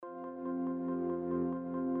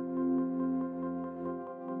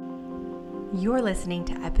You're listening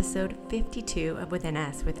to episode 52 of Within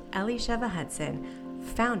Us with Elisheva Hudson,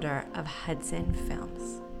 founder of Hudson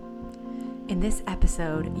Films. In this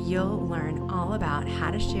episode, you'll learn all about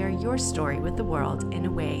how to share your story with the world in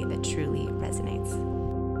a way that truly resonates.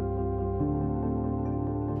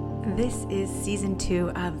 This is season 2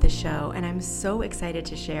 of the show, and I'm so excited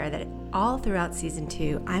to share that all throughout season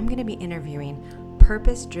 2, I'm going to be interviewing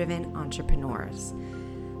purpose-driven entrepreneurs.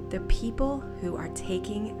 The people who are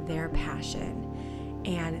taking their passion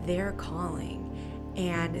and their calling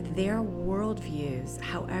and their worldviews,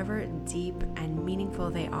 however deep and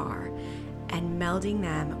meaningful they are, and melding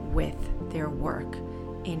them with their work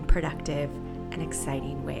in productive and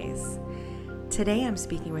exciting ways. Today I'm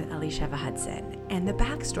speaking with Elisheva Hudson, and the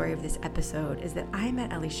backstory of this episode is that I met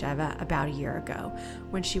Elisheva about a year ago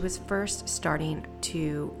when she was first starting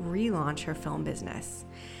to relaunch her film business.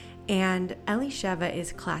 And Elisheva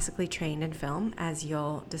is classically trained in film, as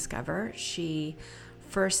you'll discover. She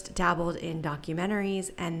first dabbled in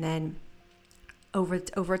documentaries and then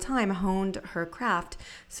over time honed her craft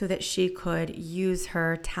so that she could use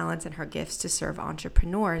her talents and her gifts to serve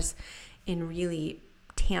entrepreneurs in really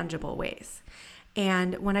tangible ways.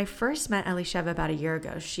 And when I first met Elisheva about a year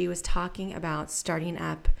ago, she was talking about starting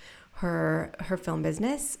up her film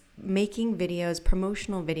business, making videos,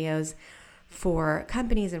 promotional videos for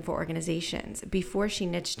companies and for organizations before she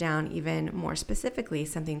niched down even more specifically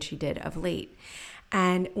something she did of late.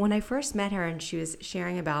 And when I first met her and she was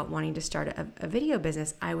sharing about wanting to start a video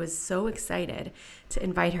business, I was so excited to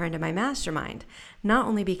invite her into my mastermind, not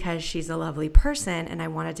only because she's a lovely person and I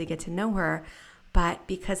wanted to get to know her, but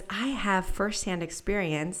because I have firsthand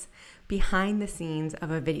experience behind the scenes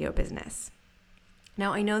of a video business.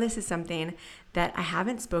 Now, I know this is something that I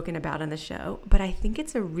haven't spoken about on the show, but I think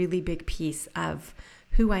it's a really big piece of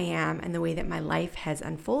who I am and the way that my life has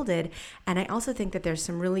unfolded. And I also think that there's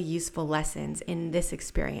some really useful lessons in this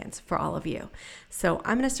experience for all of you. So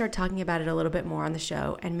I'm going to start talking about it a little bit more on the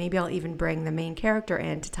show, and maybe I'll even bring the main character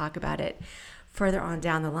in to talk about it further on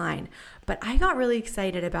down the line. But I got really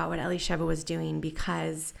excited about what Elisheva was doing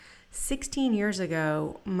because 16 years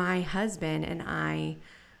ago, my husband and I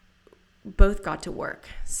both got to work.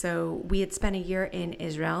 So we had spent a year in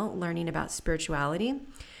Israel learning about spirituality,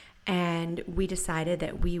 and we decided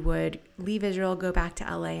that we would leave Israel, go back to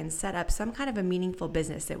LA, and set up some kind of a meaningful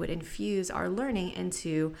business that would infuse our learning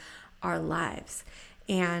into our lives.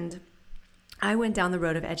 And I went down the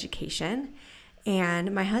road of education,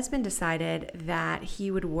 and my husband decided that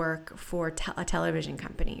he would work for a television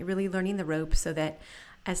company, really learning the ropes so that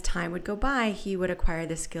as time would go by, he would acquire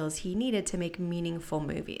the skills he needed to make meaningful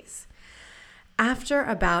movies. After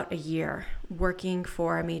about a year working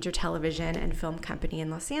for a major television and film company in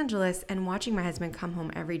Los Angeles and watching my husband come home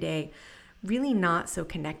every day, really not so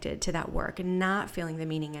connected to that work and not feeling the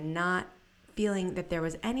meaning and not feeling that there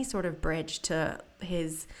was any sort of bridge to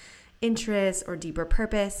his interests or deeper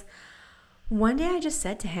purpose, one day I just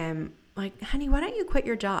said to him, honey, why don't you quit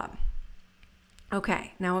your job?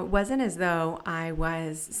 Okay, now it wasn't as though I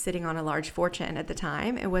was sitting on a large fortune at the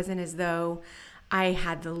time. It wasn't as though I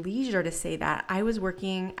had the leisure to say that. I was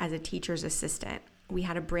working as a teacher's assistant. We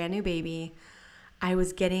had a brand new baby. I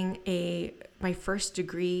was getting my first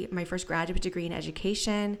graduate degree in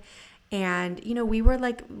education. And, we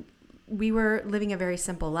were living a very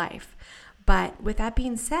simple life. But with that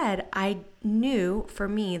being said, I knew for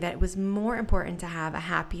me that it was more important to have a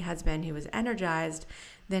happy husband who was energized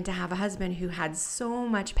than to have a husband who had so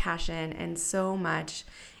much passion and so much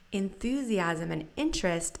enthusiasm and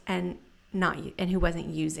interest and who wasn't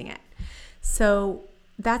using it. So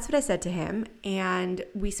that's what I said to him, and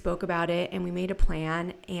we spoke about it and we made a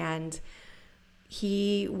plan, and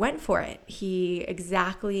he went for it. He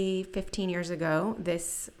exactly 15 years ago,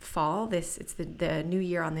 this fall, it's the new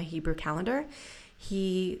year on the Hebrew calendar,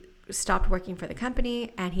 he stopped working for the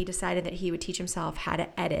company and he decided that he would teach himself how to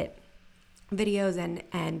edit videos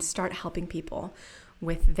and start helping people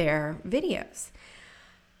with their videos.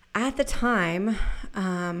 At the time,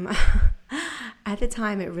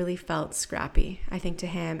 it really felt scrappy, I think, to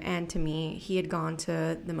him and to me. He had gone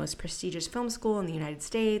to the most prestigious film school in the United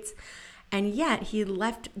States, and yet he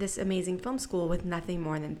left this amazing film school with nothing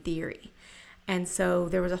more than theory. And so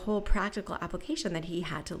there was a whole practical application that he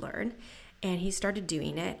had to learn, and he started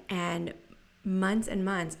doing it. And months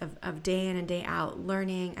of day in and day out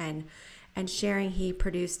learning and sharing, he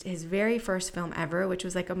produced his very first film ever, which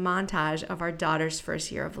was like a montage of our daughter's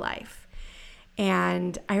first year of life.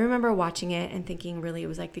 And I remember watching it and thinking really it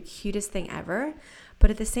was like the cutest thing ever. But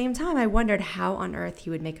at the same time, I wondered how on earth he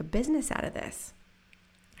would make a business out of this.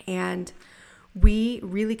 And we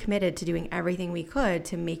really committed to doing everything we could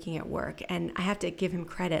to making it work. And I have to give him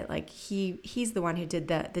credit. Like he's the one who did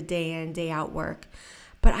the day in, day out work.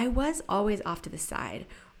 But I was always off to the side,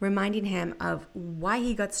 reminding him of why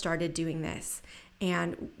he got started doing this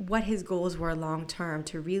and what his goals were long term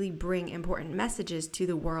to really bring important messages to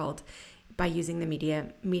the world by using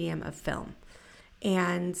the medium of film.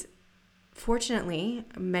 And fortunately,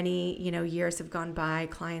 many years have gone by,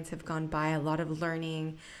 clients have gone by, a lot of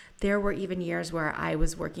learning. There were even years where I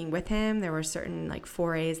was working with him. There were certain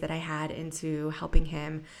forays that I had into helping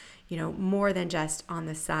him, more than just on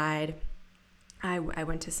the side. I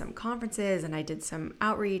went to some conferences and I did some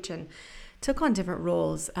outreach and took on different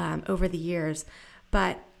roles over the years.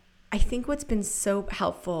 But I think what's been so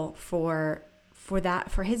helpful for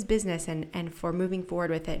his business and for moving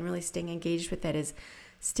forward with it and really staying engaged with it is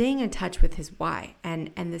staying in touch with his why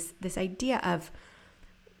and this idea of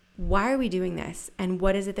why are we doing this and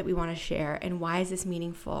what is it that we want to share and why is this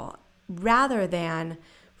meaningful, rather than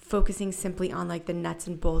focusing simply on the nuts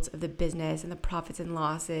and bolts of the business and the profits and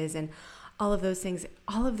losses and all of those things.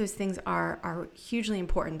 All of those things are hugely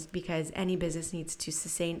important because any business needs to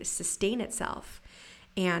sustain itself.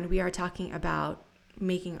 And we are talking about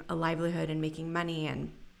making a livelihood and making money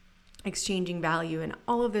and exchanging value, and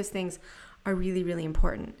all of those things are really, really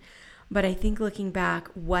important. But I think looking back,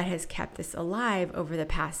 what has kept this alive over the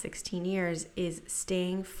past 16 years is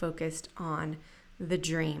staying focused on the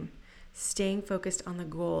dream, staying focused on the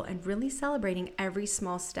goal, and really celebrating every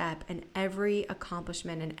small step and every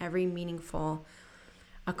accomplishment and every meaningful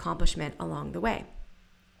accomplishment along the way.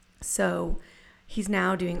 So he's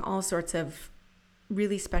now doing all sorts of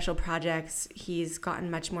really special projects. He's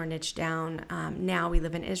gotten much more niched down. Now we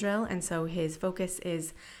live in Israel, and so his focus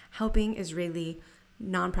is helping Israeli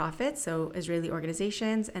nonprofits, so Israeli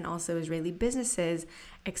organizations and also Israeli businesses,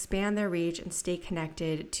 expand their reach and stay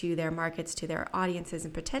connected to their markets, to their audiences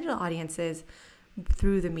and potential audiences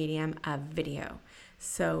through the medium of video.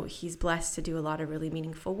 So he's blessed to do a lot of really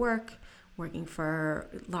meaningful work, working for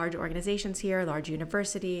large organizations here, large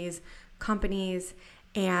universities, companies,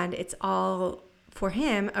 and it's all for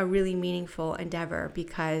him a really meaningful endeavor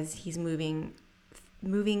because he's moving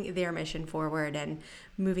their mission forward and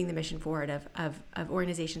moving the mission forward of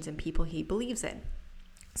organizations and people he believes in.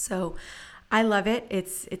 So I love it.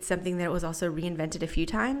 It's something that was also reinvented a few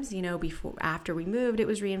times. After we moved, it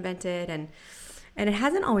was reinvented, and it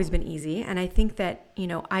hasn't always been easy. And I think that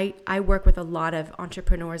I work with a lot of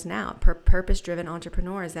entrepreneurs now, purpose-driven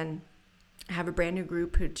entrepreneurs, and I have a brand new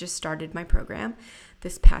group who just started my program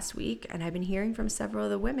this past week, and I've been hearing from several of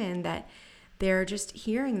the women that they're just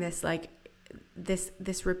hearing this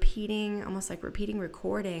this repeating, almost repeating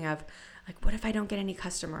recording of what if I don't get any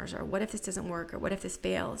customers, or what if this doesn't work, or what if this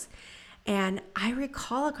fails. And I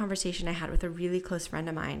recall a conversation I had with a really close friend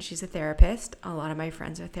of mine. She's a therapist. A lot of my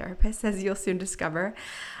friends are therapists, as you'll soon discover.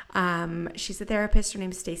 She's a therapist. Her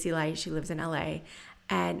name's Stacy Light. She lives in LA.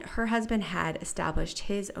 And her husband had established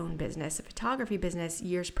his own business, a photography business,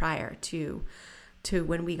 years prior to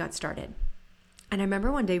when we got started. And I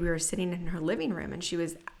remember one day we were sitting in her living room and she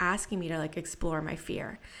was asking me to explore my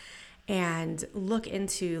fear and look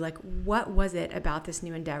into what was it about this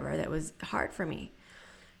new endeavor that was hard for me.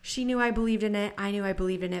 She knew I believed in it. I knew I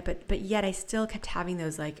believed in it, but yet I still kept having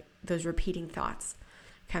those repeating thoughts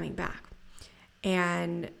coming back.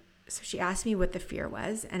 And so she asked me what the fear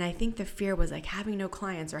was. And I think the fear was having no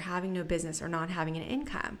clients or having no business or not having an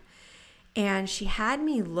income. And she had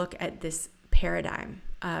me look at this paradigm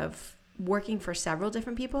of working for several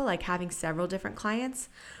different people, having several different clients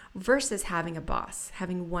versus having a boss,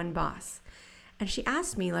 having one boss. And she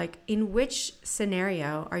asked me, in which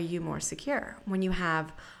scenario are you more secure? When you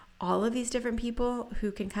have all of these different people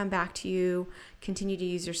who can come back to you, continue to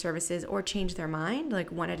use your services, or change their mind,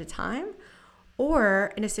 one at a time,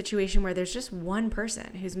 or in a situation where there's just one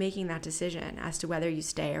person who's making that decision as to whether you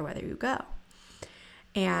stay or whether you go.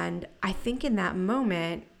 And I think in that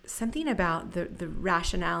moment, something about the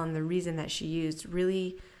rationale and the reason that she used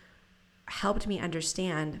really helped me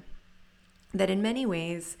understand that in many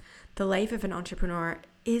ways, the life of an entrepreneur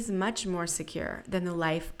is much more secure than the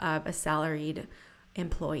life of a salaried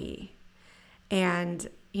employee. And,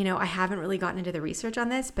 I haven't really gotten into the research on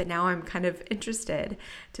this, but now I'm kind of interested,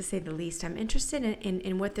 to say the least. I'm interested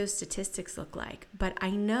in what those statistics look like. But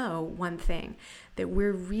I know one thing, that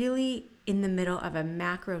we're really in the middle of a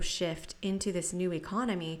macro shift into this new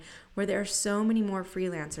economy where there are so many more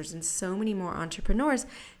freelancers and so many more entrepreneurs,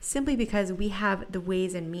 simply because we have the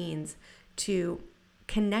ways and means to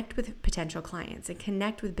connect with potential clients and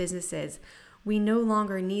connect with businesses. We no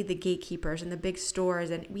longer need the gatekeepers and the big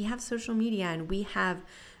stores, and we have social media and we have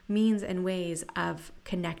means and ways of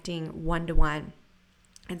connecting one-to-one.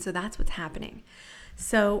 And so that's what's happening.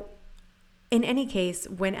 So in any case,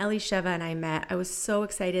 when Elisheva and I met, I was so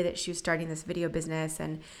excited that she was starting this video business,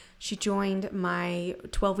 and she joined my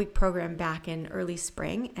 12-week program back in early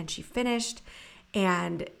spring, and she finished,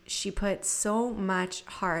 and she put so much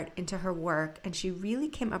heart into her work, and she really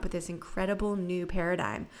came up with this incredible new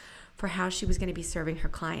paradigm for how she was going to be serving her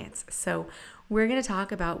clients. So we're going to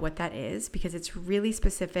talk about what that is, because it's really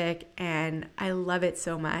specific and I love it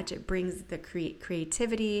so much. It brings the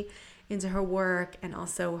creativity into her work and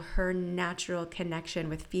also her natural connection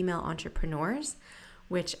with female entrepreneurs,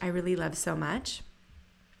 which I really love so much.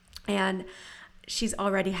 And she's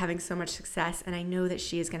already having so much success, and I know that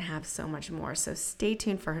she is going to have so much more. So stay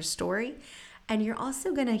tuned for her story. And you're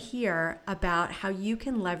also going to hear about how you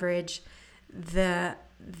can leverage the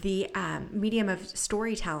medium of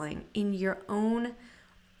storytelling in your own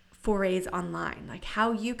forays online, like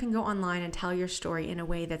how you can go online and tell your story in a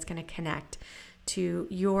way that's going to connect to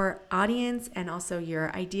your audience and also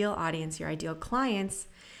your ideal audience, your ideal clients,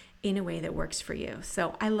 in a way that works for you.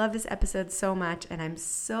 So I love this episode so much, and I'm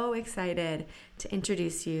so excited to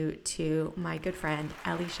introduce you to my good friend,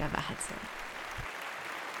 Elisheva Hudson.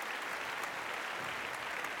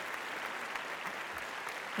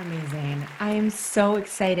 Amazing. I am so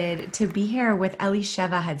excited to be here with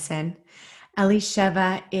Elisheva Hudson.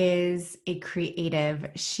 Elisheva is a creative.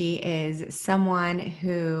 She is someone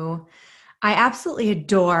who I absolutely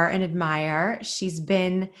adore and admire. She's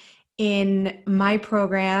been in my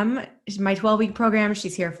program, my 12-week program.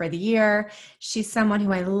 She's here for the year. She's someone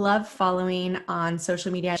who I love following on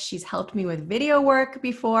social media. She's helped me with video work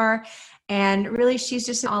before, and really she's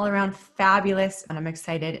just an all-around fabulous, and I'm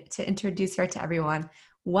excited to introduce her to everyone.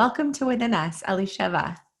 Welcome to Within Us,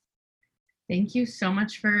 Elisheva. Thank you so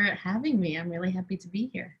much for having me. I'm really happy to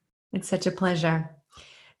be here. It's such a pleasure.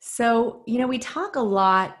 So, we talk a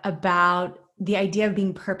lot about the idea of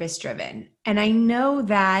being purpose-driven. And I know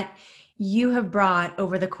that you have brought,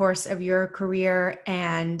 over the course of your career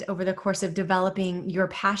and over the course of developing your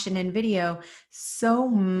passion in video, so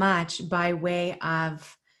much by way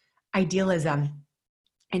of idealism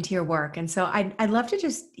into your work. And so I'd love to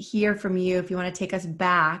just hear from you, if you want to take us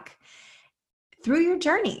back through your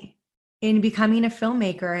journey in becoming a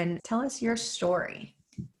filmmaker, and tell us your story.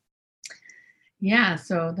 Yeah,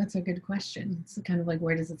 so that's a good question. It's kind of like,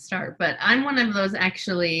 where does it start? But I'm one of those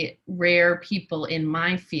actually rare people in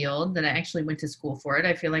my field that I actually went to school for it.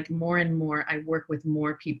 I feel like more and more I work with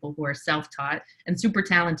more people who are self-taught and super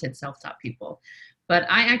talented self-taught people. But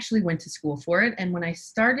I actually went to school for it. And when I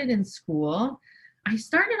started in school, I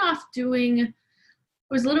started off I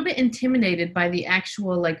was a little bit intimidated by the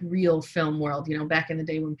actual like real film world, back in the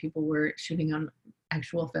day when people were shooting on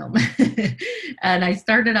actual film. And I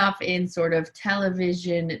started off in sort of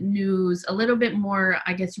television, news, a little bit more,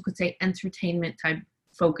 I guess you could say, entertainment type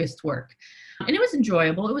focused work. And it was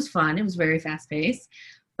enjoyable. It was fun. It was very fast paced.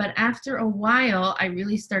 But after a while, I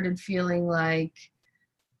really started feeling like,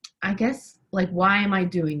 I guess, like, why am I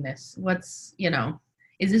doing this?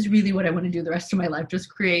 Is this really what I want to do the rest of my life? Just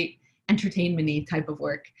create entertainment-y type of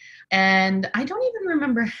work. And I don't even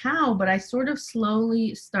remember how, but I sort of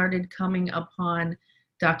slowly started coming upon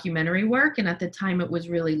documentary work. And at the time it was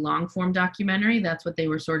really long form documentary. That's what they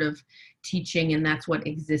were sort of teaching, and that's what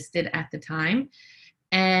existed at the time.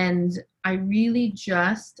 And I really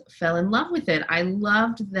just fell in love with it. I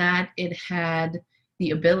loved that it had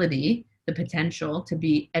the ability, the potential to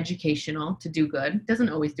be educational, to do good. It doesn't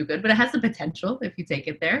always do good, but it has the potential if you take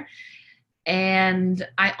it there. And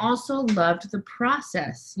I also loved the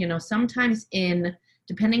process. Sometimes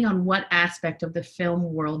depending on what aspect of the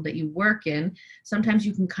film world that you work in, sometimes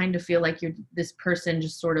you can kind of feel like you're this person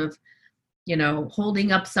just sort of,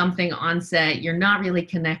 holding up something on set. You're not really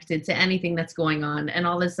connected to anything that's going on. And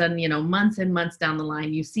all of a sudden, months and months down the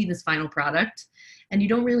line, you see this final product and you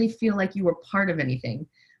don't really feel like you were part of anything.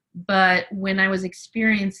 But when I was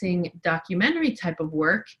experiencing documentary type of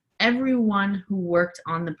work, everyone who worked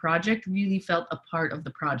on the project really felt a part of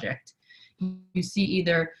the project. You see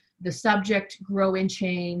either the subject grow and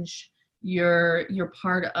change, you're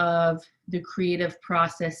part of the creative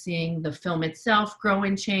processing, the film itself grow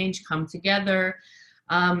and change, come together.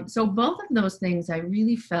 So both of those things, I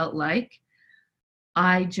really felt like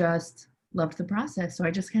I just loved the process. So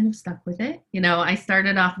I just kind of stuck with it. I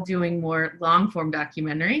started off doing more long form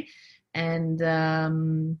documentary, and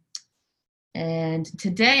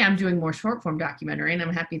today I'm doing more short form documentary, and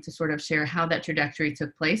I'm happy to sort of share how that trajectory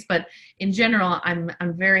took place. But in general, I'm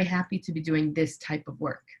very happy to be doing this type of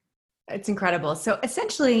work. It's incredible. So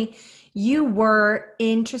essentially, you were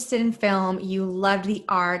interested in film, you loved the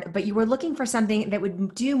art, but you were looking for something that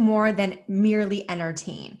would do more than merely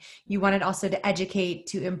entertain. You wanted also to educate,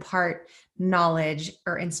 to impart knowledge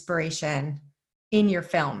or inspiration in your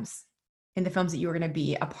films, in the films that you were going to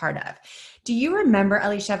be a part of. Do you remember,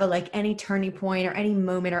 Elisheva, like any turning point or any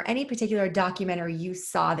moment or any particular documentary you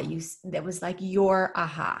saw that was like your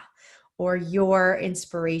aha or your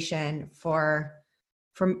inspiration for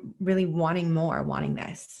really wanting more, wanting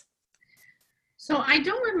this? So I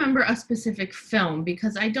don't remember a specific film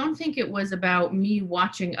because I don't think it was about me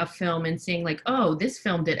watching a film and saying like, oh, this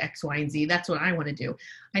film did X, Y, and Z. That's what I want to do.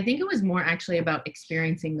 I think it was more actually about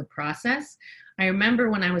experiencing the process. I remember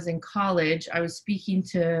when I was in college, I was speaking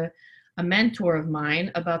to a mentor of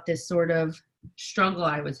mine about this sort of struggle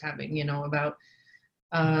I was having, about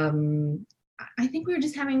I think we were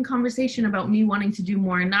just having a conversation about me wanting to do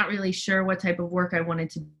more and not really sure what type of work I wanted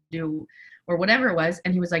to do or whatever it was.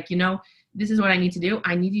 And he was like, this is what I need to do.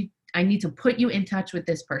 I need to put you in touch with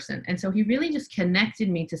this person. And so he really just connected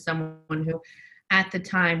me to someone who at the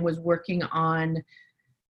time was working on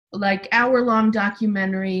like hour-long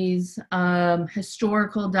documentaries,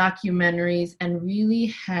 historical documentaries, and really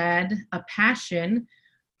had a passion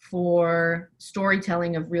for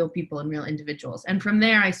storytelling of real people and real individuals. And from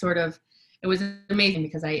there, it was amazing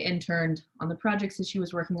because I interned on the projects that she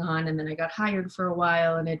was working on, and then I got hired for a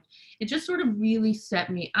while, and it just sort of really set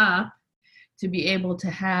me up to be able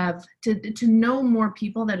to have to know more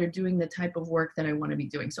people that are doing the type of work that I want to be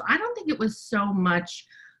doing. So I don't think it was so much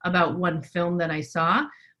about one film that I saw,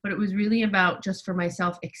 but it was really about just for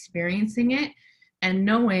myself experiencing it and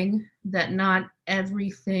knowing that not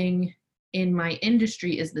everything in my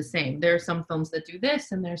industry is the same. There are some films that do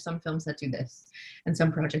this, and there are some films that do this, and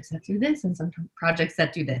some projects that do this, and some projects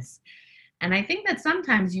that do this. And I think that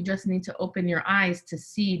sometimes you just need to open your eyes to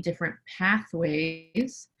see different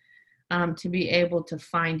pathways to be able to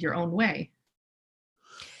find your own way.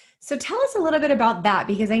 So tell us a little bit about that,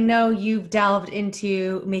 because I know you've delved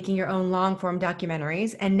into making your own long form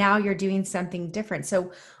documentaries and now you're doing something different.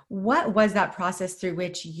 So what was that process through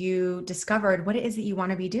which you discovered what it is that you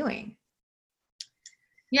want to be doing?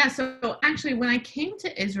 Yeah, so actually when I came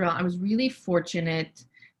to Israel, I was really fortunate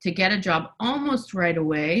to get a job almost right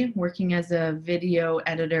away working as a video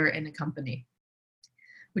editor in a company,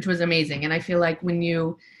 which was amazing. And I feel like when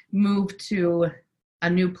you move to a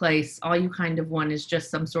new place, all you kind of want is just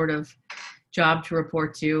some sort of job to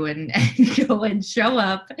report to and go and show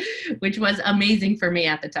up, which was amazing for me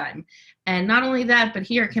at the time. And not only that, but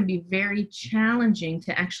here it can be very challenging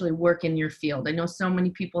to actually work in your field. I know so many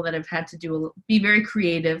people that have had to be very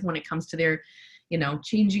creative when it comes to their,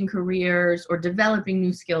 changing careers or developing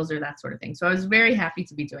new skills or that sort of thing. So I was very happy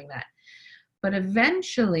to be doing that. But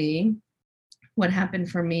eventually, what happened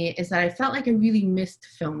for me is that I felt like I really missed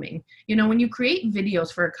filming. When you create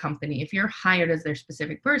videos for a company, if you're hired as their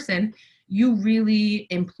specific person, you really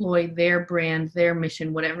employ their brand, their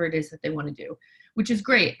mission, whatever it is that they want to do, which is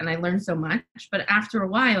great. And I learned so much. But after a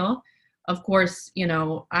while, of course,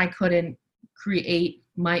 I couldn't create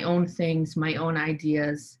my own things, my own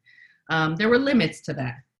ideas. There were limits to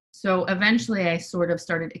that. So eventually I sort of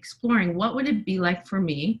started exploring what would it be like for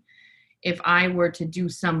me if I were to do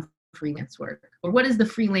some freelance work, or what is the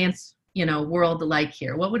freelance, world like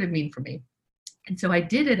here? What would it mean for me? And so I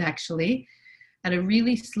did it actually at a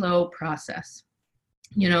really slow process.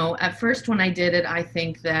 At first when I did it, I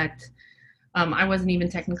think that I wasn't even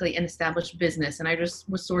technically an established business, and I just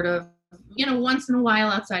was sort of, once in a while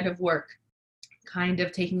outside of work, kind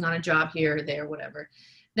of taking on a job here or there, whatever.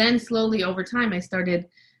 Then slowly over time, I started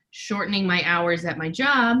shortening my hours at my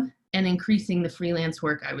job and increasing the freelance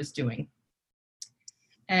work I was doing.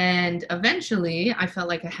 And eventually I felt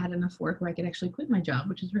like I had enough work where I could actually quit my job,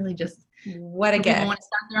 which is really just what a gift. People want to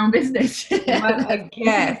start their own business. What a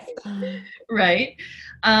gift. Right.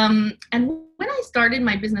 And when I started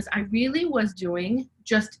my business, I really was doing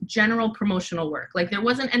just general promotional work. Like there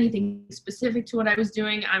wasn't anything specific to what I was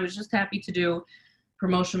doing. I was just happy to do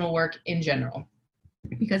promotional work in general,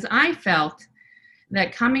 because I felt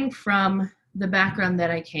that coming from the background that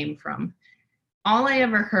I came from, all I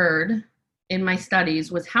ever heard in my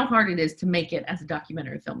studies was how hard it is to make it as a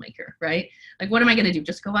documentary filmmaker, right? Like, what am I going to do?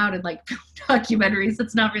 Just go out and like film documentaries?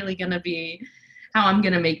 That's not really going to be how I'm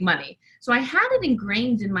going to make money. So I had it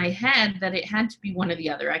ingrained in my head that it had to be one or the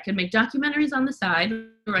other. I could make documentaries on the side,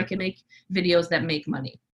 or I could make videos that make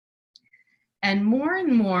money. And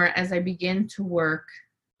more as I begin to work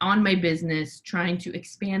on my business, trying to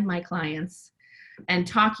expand my clients and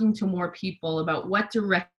talking to more people about what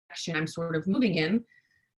direction I'm sort of moving in,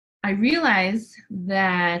 I realized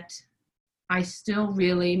that I still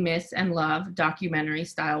really miss and love documentary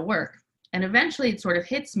style work. And eventually it sort of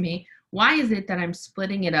hits me. Why is it that I'm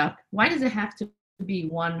splitting it up? Why does it have to be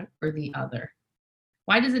one or the other?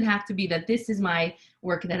 Why does it have to be that this is my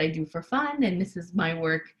work that I do for fun and this is my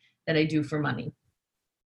work that I do for money?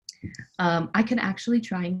 I could actually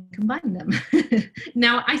try and combine them.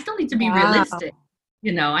 Now, I still need to be realistic.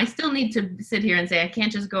 I still need to sit here and say, I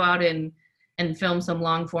can't just go out and film some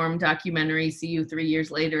long form documentary, see you 3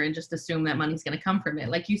 years later, and just assume that money's going to come from it.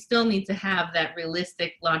 Like, you still need to have that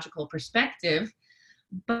realistic, logical perspective.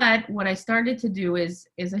 But what I started to do is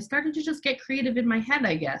I started to just get creative in my head,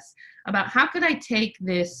 I guess, about how could I take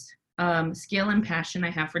this skill and passion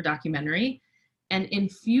I have for documentary and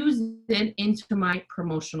infuse it into my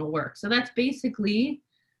promotional work. So that's basically,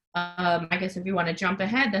 I guess if you want to jump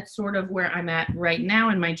ahead, that's sort of where I'm at right now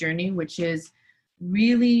in my journey, which is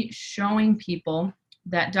really showing people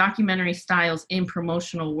that documentary styles in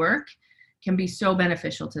promotional work can be so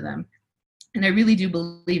beneficial to them. And I really do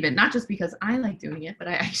believe it, not just because I like doing it, but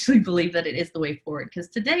I actually believe that it is the way forward. Because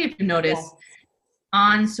today, if you notice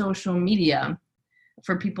on social media,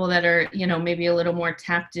 for people that are, maybe a little more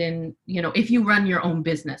tapped in, if you run your own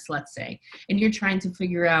business, let's say, and you're trying to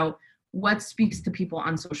figure out what speaks to people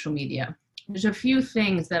on social media, there's a few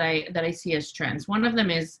things that I see as trends. One of them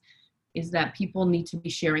is that people need to be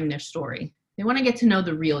sharing their story. They want to get to know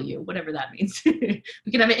the real you, whatever that means.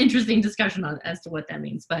 We could have an interesting discussion as to what that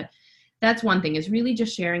means, but that's one thing, is really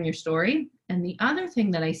just sharing your story. And the other thing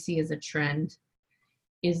that I see as a trend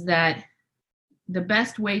is that the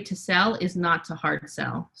best way to sell is not to hard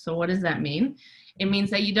sell. So what does that mean? It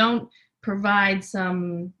means that you don't provide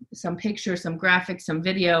some picture, some graphics, some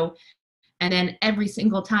video, and then every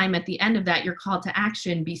single time at the end of that, your call to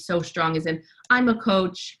action be so strong, as in, I'm a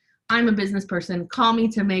coach, I'm a business person, call me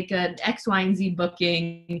to make an X, Y, and Z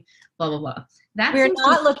booking, blah, blah, blah. We're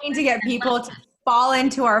not looking to get people to fall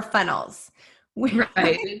into our funnels.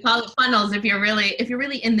 Right. We call it funnels if you're really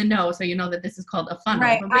in the know, so you know that this is called a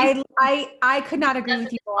funnel. Right. I could not agree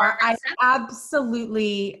with you more. I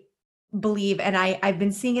absolutely believe, and I've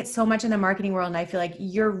been seeing it so much in the marketing world, and I feel like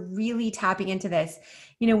you're really tapping into this.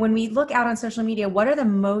 When we look out on social media, what are the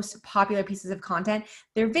most popular pieces of content?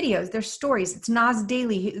 They're videos, they're stories. It's Nas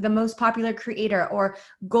Daily, the most popular creator, or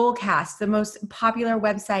Goalcast, the most popular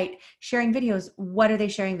website sharing videos. What are they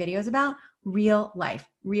sharing videos about? Real life,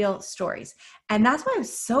 real stories. And that's why I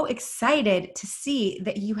was so excited to see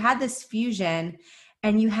that you had this fusion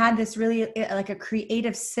and you had this really like a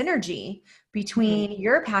creative synergy between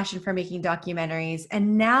your passion for making documentaries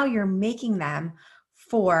and now you're making them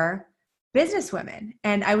for business women.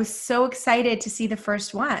 And I was so excited to see the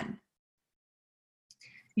first one.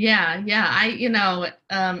 Yeah.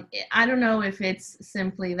 I don't know if it's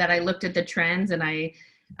simply that I looked at the trends and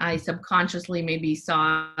I subconsciously maybe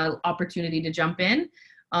saw an opportunity to jump in,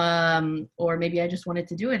 or maybe I just wanted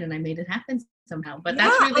to do it and I made it happen somehow. But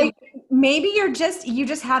that's really maybe you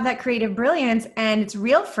just have that creative brilliance and it's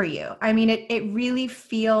real for you. I mean, it really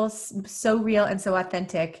feels so real and so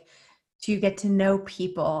authentic to get to know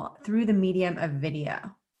people through the medium of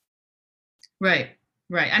video. Right.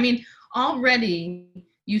 I mean, already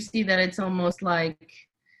you see that it's almost like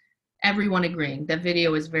everyone agreeing that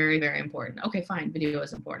video is very, very important. Okay, fine, video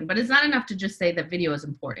is important. But it's not enough to just say that video is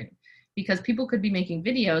important, because people could be making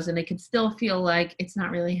videos and they could still feel like it's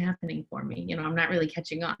not really happening for me. I'm not really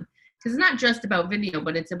catching on. Because it's not just about video,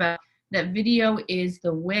 but it's about that video is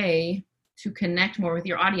the way to connect more with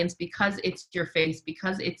your audience because it's your face,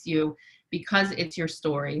 because it's you, because it's your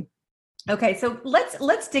story. Okay, so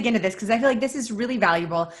let's dig into this, because I feel like this is really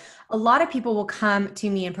valuable. A lot of people will come to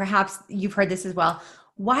me, and perhaps you've heard this as well.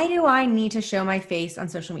 Why do I need to show my face on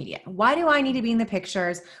social media? Why do I need to be in the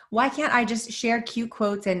pictures? Why can't I just share cute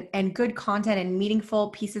quotes and good content and meaningful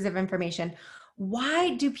pieces of information?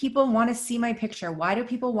 Why do people want to see my picture? Why do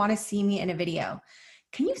people want to see me in a video?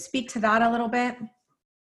 Can you speak to that a little bit?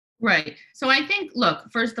 Right. So I think,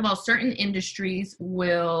 look, first of all, certain industries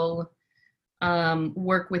will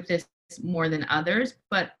work with this more than others.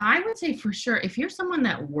 But I would say for sure, if you're someone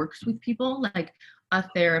that works with people, like a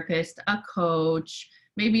therapist, a coach,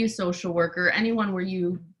 maybe a social worker, anyone where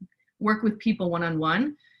you work with people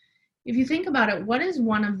one-on-one, if you think about it, what is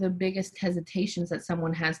one of the biggest hesitations that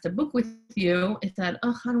someone has to book with you? Is that,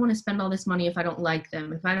 I don't want to spend all this money if I don't like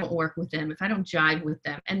them, if I don't work with them, if I don't jive with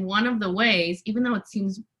them. And one of the ways, even though it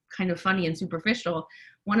seems kind of funny and superficial,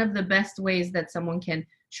 one of the best ways that someone can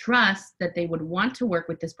trust that they would want to work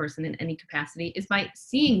with this person in any capacity is by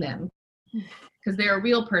seeing them. Because they're a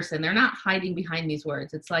real person. They're not hiding behind these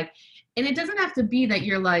words. It's like, and it doesn't have to be that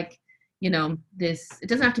you're like, this, it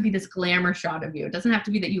doesn't have to be this glamour shot of you. It doesn't have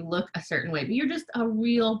to be that you look a certain way, but you're just a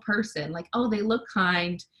real person. Like, oh, they look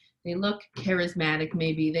kind, they look charismatic,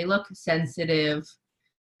 maybe they look sensitive.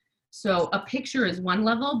 So a picture is one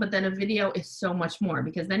level, but then a video is so much more,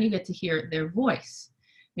 because then you get to hear their voice.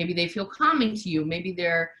 Maybe they feel calming to you. Maybe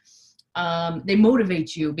they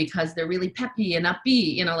motivate you because they're really peppy and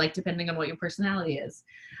upbeat, like depending on what your personality is,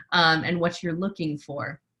 and what you're looking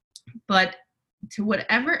for. But to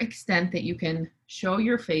whatever extent that you can show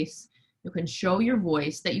your face, you can show your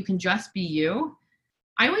voice, that you can just be you.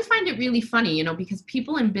 I always find it really funny, because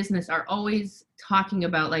people in business are always talking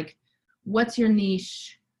about like, what's your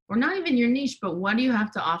niche? Or not even your niche, but what do you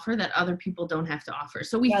have to offer that other people don't have to offer?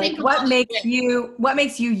 So we think what makes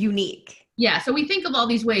you unique? Yeah. So we think of all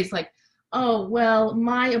these ways like, oh, well,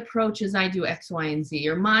 my approach is I do X, Y, and Z,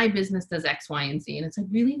 or my business does X, Y, and Z. And it's like,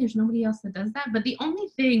 really? There's nobody else that does that? But the only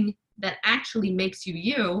thing that actually makes you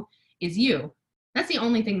you is you. That's the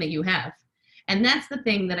only thing that you have. And that's the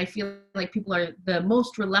thing that I feel like people are the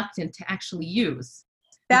most reluctant to actually use.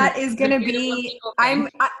 That is going to be, I'm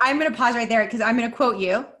going to pause right there, because I'm going to quote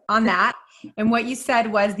you on that. And what you said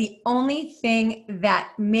was, the only thing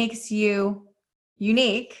that makes you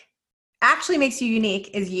unique, actually makes you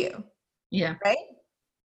unique, is you. Yeah. Right?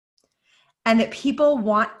 And that people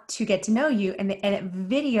want to get to know you. And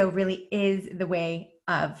video really is the way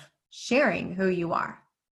of sharing who you are.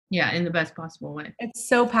 Yeah, in the best possible way. It's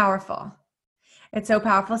so powerful. It's so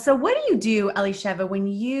powerful. So what do you do, Elisheva, when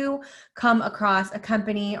you come across a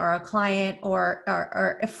company or a client or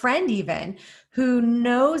a friend even who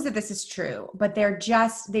knows that this is true, but they've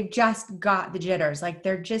just got the jitters, like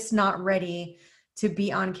they're just not ready to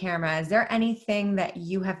be on camera? Is there anything that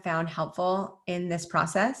you have found helpful in this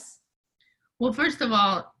process? Well, first of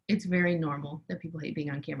all, it's very normal that people hate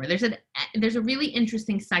being on camera. There's a really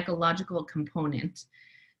interesting psychological component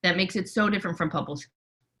that makes it so different from public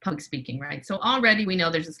speaking, right? So already we know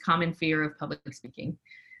there's this common fear of public speaking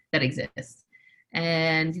that exists.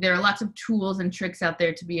 And there are lots of tools and tricks out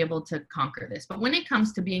there to be able to conquer this. But when it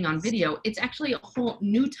comes to being on video, it's actually a whole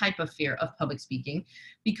new type of fear of public speaking,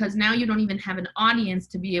 because now you don't even have an audience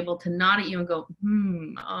to be able to nod at you and go,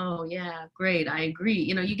 oh yeah, great, I agree.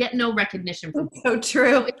 You get no recognition from people. So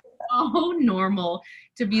true. So it's so normal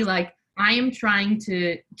to be like, I am trying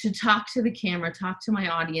to talk to the camera, talk to my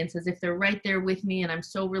audience as if they're right there with me, and I'm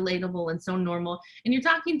so relatable and so normal. And you're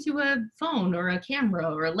talking to a phone or a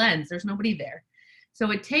camera or a lens. There's nobody there.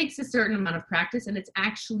 So it takes a certain amount of practice, and it's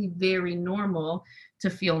actually very normal to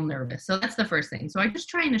feel nervous. So that's the first thing. So I just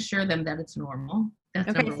try and assure them that it's normal. That's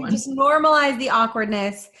okay, number one. Just normalize the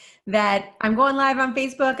awkwardness that I'm going live on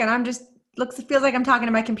Facebook and I'm just feels like I'm talking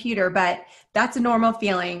to my computer, but that's a normal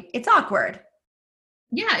feeling. It's awkward.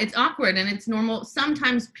 Yeah, it's awkward and it's normal.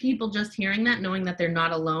 Sometimes people just hearing that, knowing that they're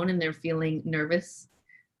not alone and they're feeling nervous,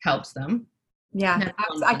 helps them. Yeah,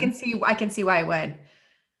 I can see why it would.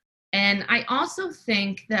 And I also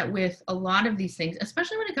think that with a lot of these things,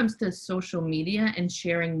 especially when it comes to social media and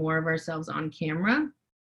sharing more of ourselves on camera,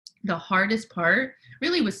 the hardest part,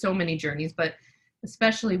 really with so many journeys, but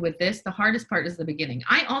especially with this, the hardest part is the beginning.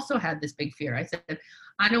 I also had this big fear. I said,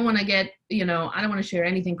 I don't want to I don't want to share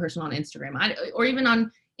anything personal on Instagram, or even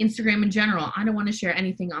on Instagram in general. I don't want to share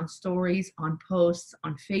anything on stories, on posts,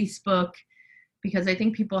 on Facebook, because I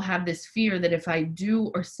think people have this fear that if I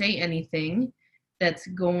do or say anything that's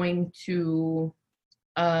going to,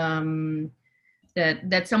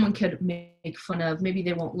 that someone could make fun of, maybe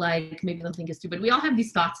they won't like, maybe they'll think it's stupid. We all have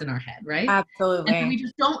these thoughts in our head, right? Absolutely. And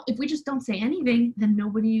if we just don't say anything, then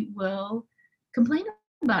nobody will complain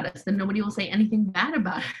about us. Then nobody will say anything bad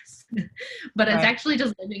about us. But It's actually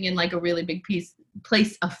just living in like a really big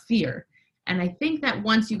place of fear. And I think that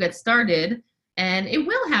once you get started, and it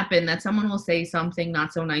will happen that someone will say something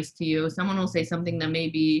not so nice to you. Someone will say something that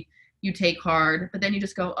maybe you take hard, but then you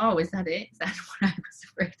just go, oh, is that it? Is that what I was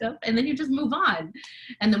afraid of? And then you just move on.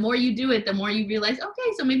 And the more you do it, the more you realize,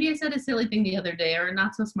 okay, so maybe I said a silly thing the other day or a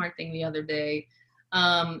not so smart thing the other day.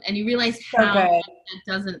 And you realize how it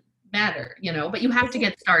doesn't matter, but you have to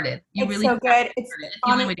get started. You really so good. It's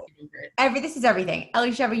the only way to get into it. This is everything.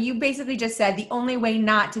 Elisheva, you basically just said the only way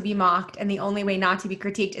not to be mocked and the only way not to be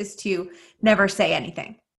critiqued is to never say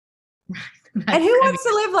anything. And who wants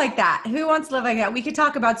to live like that? Who wants to live like that? We could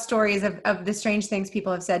talk about stories of the strange things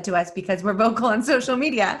people have said to us because we're vocal on social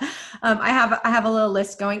media. I have a little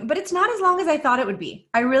list going, but it's not as long as I thought it would be.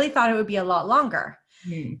 I really thought it would be a lot longer.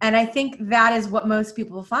 And I think that is what most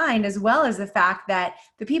people find, as well as the fact that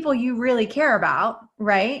the people you really care about,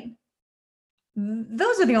 right?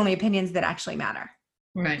 Those are the only opinions that actually matter.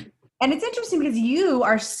 Right. And it's interesting because you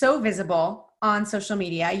are so visible on social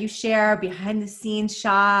media. You share behind the scenes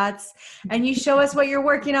shots and you show us what you're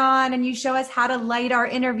working on and you show us how to light our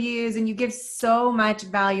interviews and you give so much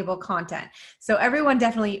valuable content. So everyone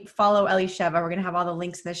definitely follow Elisheva. We're going to have all the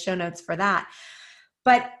links in the show notes for that.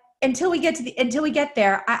 But until we get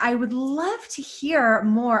there, I would love to hear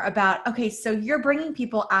more about, okay, so you're bringing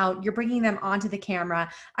people out, you're bringing them onto the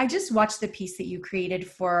camera. I just watched the piece that you created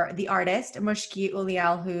for the artist, Mushki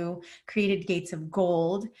Uliel, who created Gates of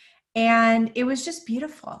Gold. And it was just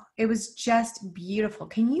beautiful. It was just beautiful.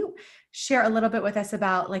 Can you share a little bit with us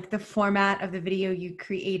about like the format of the video you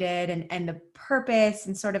created and the purpose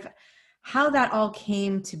and sort of how that all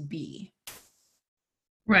came to be?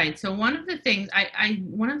 Right. So one of the things I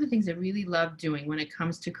really love doing when it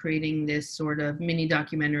comes to creating this sort of mini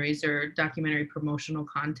documentaries or documentary promotional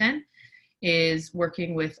content is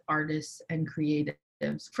working with artists and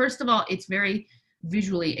creatives. First of all, it's very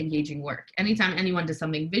visually engaging work. Anytime anyone does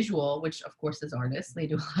something visual, which of course is artists, they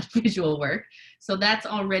do a lot of visual work. So that's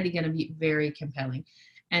already going to be very compelling.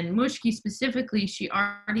 And Mushki specifically, she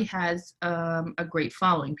already has a great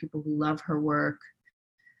following, people who love her work.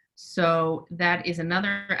 So that is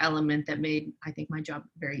another element that made, I think, my job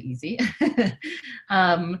very easy.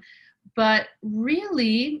 But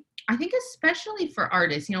really, I think especially for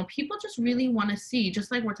artists, you know, people just really want to see,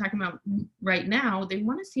 just like we're talking about right now, they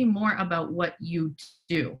want to see more about what you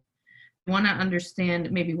do. They want to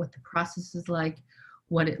understand maybe what the process is like,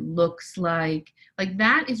 what it looks like. Like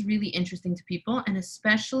that is really interesting to people. And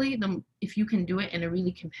especially if you can do it in a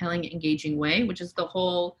really compelling, engaging way, which is the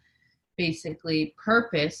whole basically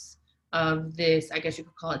purpose of this, I guess you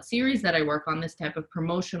could call it series that I work on, this type of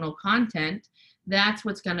promotional content. That's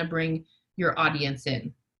what's going to bring your audience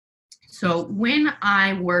in. So when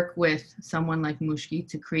I work with someone like Mushki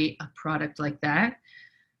to create a product like that,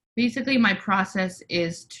 basically my process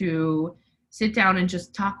is to sit down and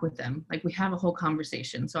just talk with them. Like we have a whole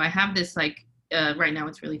conversation. So I have this like, right now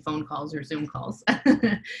it's really phone calls or Zoom calls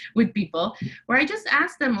with people where I just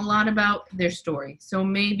ask them a lot about their story. So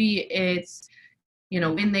maybe it's, you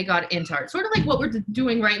know, when they got into art, sort of like what we're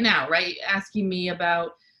doing right now, right? Asking me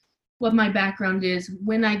about what my background is,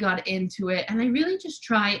 when I got into it, and I really just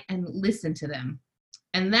try and listen to them.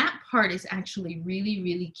 And that part is actually really,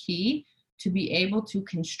 really key to be able to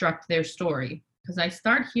construct their story. Because I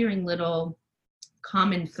start hearing little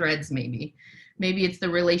common threads maybe. Maybe it's the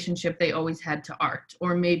relationship they always had to art,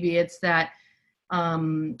 or maybe it's that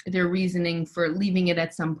their reasoning for leaving it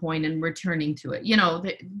at some point and returning to it. You know,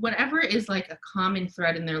 whatever is like a common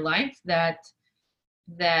thread in their life that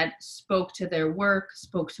spoke to their work,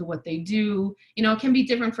 spoke to what they do. You know, it can be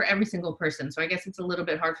different for every single person. So I guess it's a little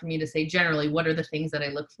bit hard for me to say generally what are the things that I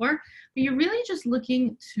look for. But you're really just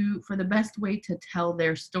looking for the best way to tell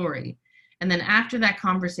their story. And then after that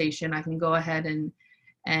conversation, I can go ahead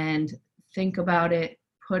and think about it,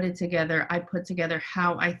 put it together. I put together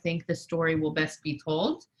how I think the story will best be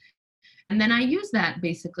told. And then I use that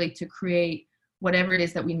basically to create whatever it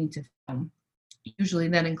is that we need to film. Usually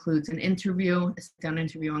that includes an interview, a sit-down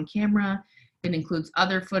interview on camera. It includes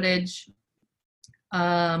other footage,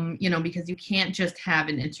 you know, because you can't just have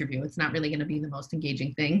an interview. It's not really going to be the most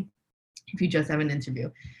engaging thing if you just have an interview.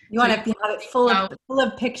 You want to have it full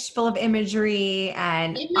of pictures, full of imagery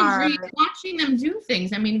and art. Watching them do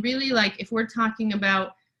things. I mean, really, like if we're talking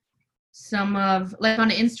about some of, like on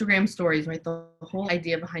Instagram stories, right? The whole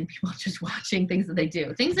idea behind people just watching things that they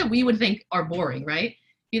do, things that we would think are boring, right?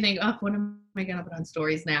 You think, oh, what am I going to put on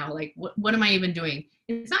stories now? Like, what am I even doing?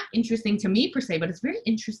 It's not interesting to me per se, but it's very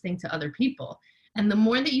interesting to other people. And the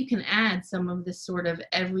more that you can add some of this sort of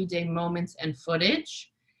everyday moments and footage,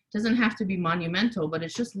 doesn't have to be monumental, but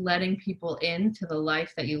it's just letting people into the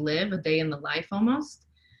life that you live, a day in the life almost,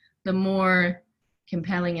 the more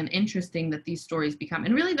compelling and interesting that these stories become.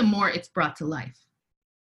 And really the more it's brought to life.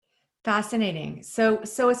 Fascinating. So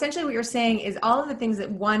essentially what you're saying is all of the things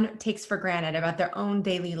that one takes for granted about their own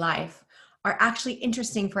daily life are actually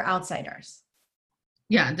interesting for outsiders.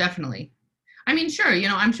 Yeah, definitely. I mean, sure, you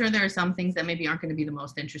know, I'm sure there are some things that maybe aren't going to be the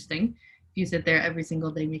most interesting. If you sit there every single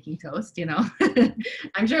day making toast, you know,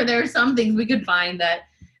 I'm sure there are some things we could find that,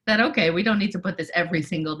 okay, we don't need to put this every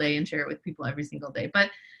single day and share it with people every single day. But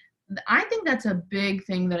I think that's a big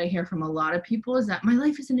thing that I hear from a lot of people is that my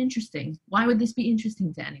life isn't interesting. Why would this be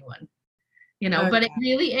interesting to anyone? You know, but it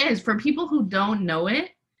really is for people who don't know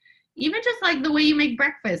it. Even just like the way you make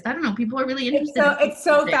breakfast. I don't know. People are really interested. It's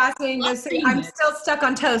so fascinating. I'm still stuck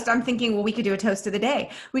on toast. I'm thinking, well, we could do a toast of the day.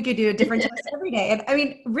 We could do a different toast every day. And I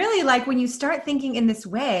mean, really, like when you start thinking in this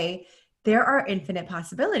way, there are infinite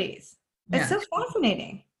possibilities. It's so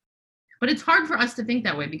fascinating. But it's hard for us to think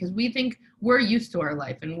that way because we think we're used to our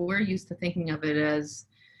life and we're used to thinking of it as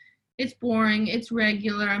it's boring, it's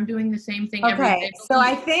regular, I'm doing the same thing every Okay, day. so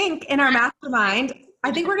I think in our mastermind,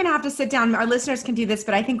 I think we're going to have to sit down. Our listeners can do this,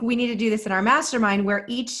 but I think we need to do this in our mastermind where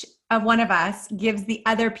each of one of us gives the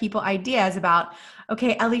other people ideas about,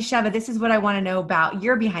 okay, Elisheva, this is what I want to know about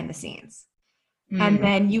your behind the scenes. And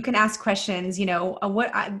then you can ask questions,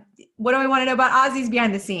 what do I want to know about Ozzy's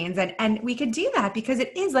behind the scenes? And we could do that because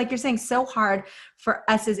it is, like you're saying, so hard for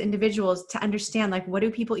us as individuals to understand, like, what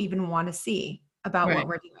do people even want to see about Right. what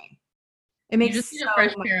we're doing? It You makes just need a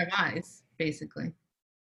fresh pair of eyes, basically.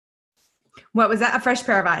 What was that? A fresh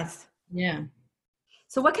pair of eyes. Yeah.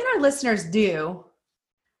 So what can our listeners do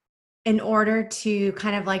in order to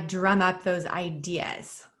kind of like drum up those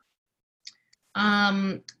ideas?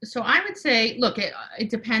 So I would say, look, it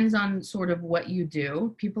depends on sort of what you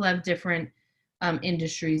do. People have different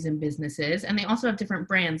industries and businesses, and they also have different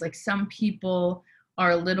brands. Like some people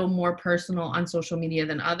are a little more personal on social media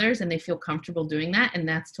than others, and they feel comfortable doing that, and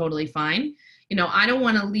that's totally fine. I don't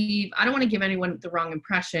want to give anyone the wrong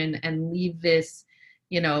impression and leave this,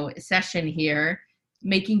 session here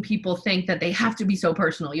making people think that they have to be so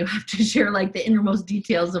personal. You have to share like the innermost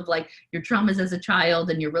details of like your traumas as a child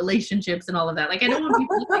and your relationships and all of that. Like, I don't want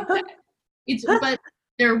people to think that. But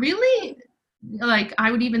they're really, like, I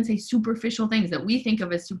would even say superficial things that we think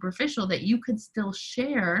of as superficial that you could still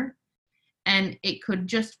share, and it could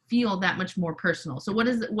just feel that much more personal. So what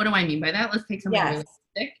do I mean by that? Let's take something really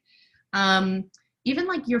quick. Even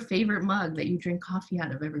like your favorite mug that you drink coffee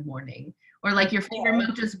out of every morning, or like your favorite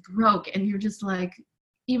mug just broke and you're just like,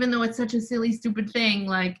 even though it's such a silly, stupid thing,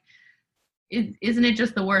 like, isn't it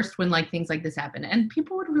just the worst when like things like this happen? And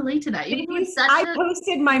people would relate to that. I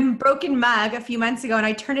posted my broken mug a few months ago and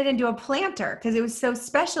I turned it into a planter because it was so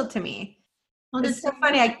special to me. Oh, it's so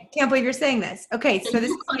funny. I can't believe you're saying this. Okay, so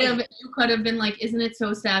you could have been like, isn't it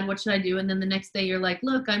so sad? What should I do? And then the next day you're like,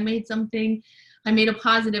 look, I made a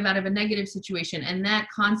positive out of a negative situation. And that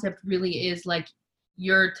concept really is like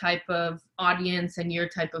your type of audience and your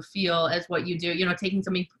type of feel as what you do, taking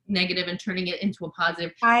something negative and turning it into a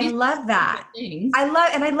positive. I love that. I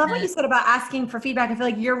love what you said about asking for feedback. I feel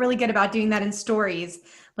like you're really good about doing that in stories,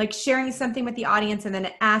 like sharing something with the audience and then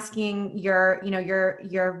asking your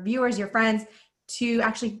viewers, your friends to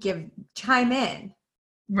actually chime in.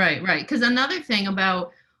 Right. Because another thing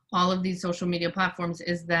about all of these social media platforms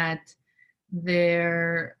is that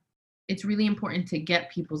it's really important to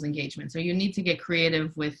get people's engagement. So you need to get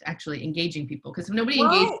creative with actually engaging people, because if nobody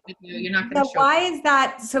engages with you, you're not going to show. Why is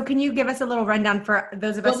that? So can you give us a little rundown for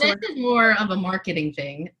those of us? Well, this is more of a marketing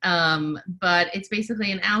thing, but it's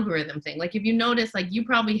basically an algorithm thing. Like if you notice, like you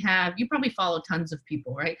probably follow tons of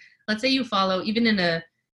people, right? Let's say you follow, even in a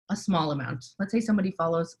small amount, let's say somebody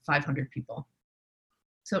follows 500 people.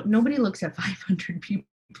 So nobody looks at 500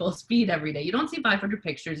 people's feed every day. You don't see 500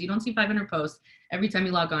 pictures. You don't see 500 posts every time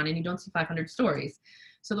you log on, and you don't see 500 stories.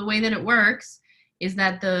 So the way that it works is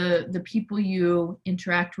that the people you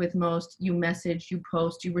interact with most, you message, you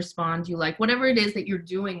post, you respond, you like, whatever it is that you're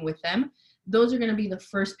doing with them, those are going to be the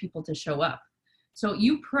first people to show up. So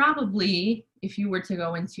you probably, if you were to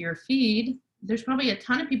go into your feed, there's probably a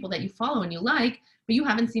ton of people that you follow and you like, but you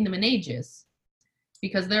haven't seen them in ages,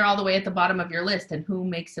 because they're all the way at the bottom of your list. And who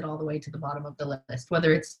makes it all the way to the bottom of the list,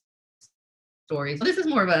 whether it's stories. So this is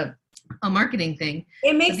more of a marketing thing.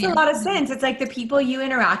 It makes a lot of sense. It's like the people you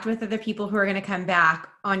interact with are the people who are going to come back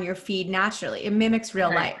on your feed naturally. It mimics real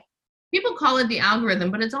life. People call it the algorithm,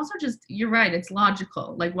 but it's also just, you're right, it's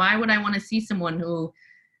logical. Like, why would I want to see someone who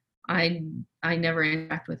I never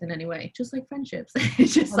interact with in any way? Just like friendships,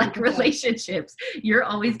 just like relationships, you're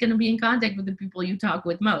always going to be in contact with the people you talk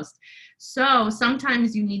with most. So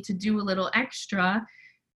sometimes you need to do a little extra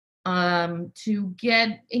to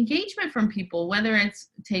get engagement from people, whether it's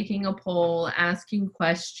taking a poll, asking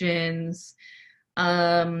questions,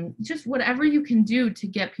 just whatever you can do to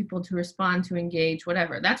get people to respond, to engage,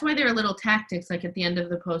 whatever. That's why there are little tactics, like at the end of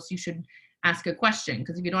the post, you should ask a question,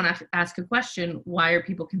 because if you don't ask a question, why are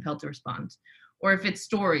people compelled to respond? Or if it's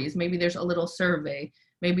stories, maybe there's a little survey,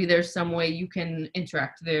 maybe there's some way you can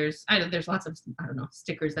interact. There's lots of,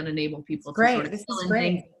 stickers that enable people to sort of fill in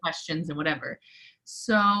things, questions and whatever.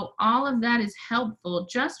 So all of that is helpful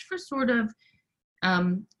just for sort of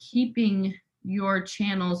keeping your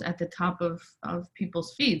channels at the top of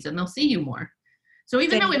people's feeds, and they'll see you more. So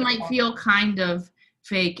even though it might feel kind of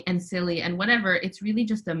fake and silly and whatever, it's really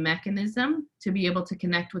just a mechanism to be able to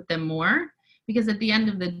connect with them more, because at the end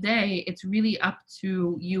of the day, it's really up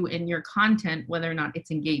to you and your content whether or not it's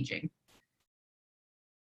engaging.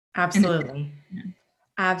 Absolutely.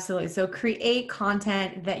 Absolutely. So create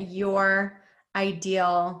content that your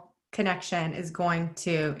ideal connection is going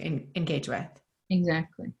to engage with.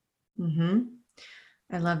 Exactly. Mm-hmm.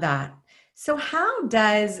 I love that. So, how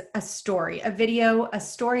does a story, a video, a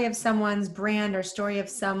story of someone's brand or story of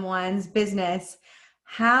someone's business,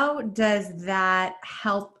 how does that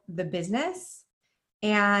help the business?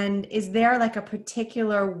 And is there like a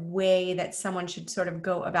particular way that someone should sort of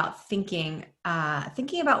go about thinking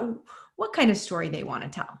about what kind of story they want to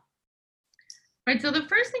tell? Right. So the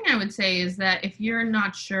first thing I would say is that if you're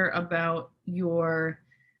not sure about your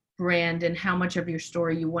brand and how much of your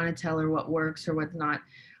story you want to tell or what works or what's not,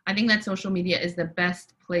 I think that social media is the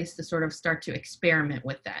best place to sort of start to experiment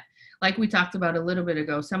with that. Like we talked about a little bit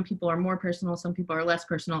ago, some people are more personal, some people are less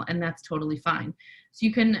personal, and that's totally fine. So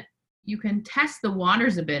you can test the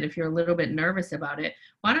waters a bit if you're a little bit nervous about it.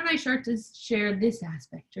 Why don't I start to share this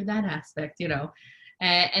aspect or that aspect,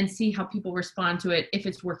 and see how people respond to it, if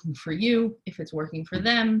it's working for you, if it's working for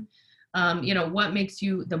them, what makes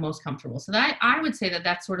you the most comfortable. So that I would say that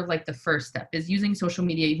that's sort of like the first step is using social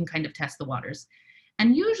media. You can kind of test the waters.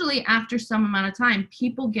 And usually after some amount of time,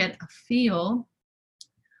 people get a feel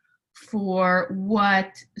for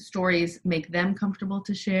what stories make them comfortable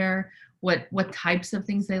to share, what types of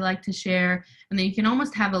things they like to share. And then you can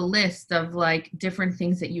almost have a list of like different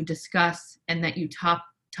things that you discuss and that you talk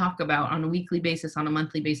about on a weekly basis, on a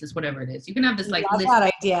monthly basis, whatever it is. You can have this like I love list.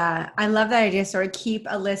 that idea. I love that idea. Sort of keep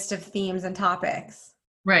a list of themes and topics.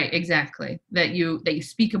 Right, exactly. That you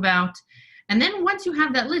speak about. And then once you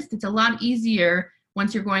have that list, it's a lot easier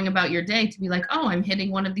once you're going about your day to be like, oh, I'm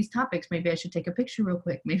hitting one of these topics. Maybe I should take a picture real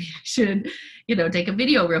quick. Maybe I should, take a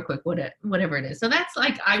video real quick, whatever it is. So that's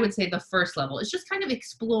like, I would say the first level is just kind of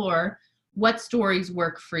explore what stories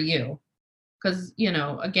work for you. Because,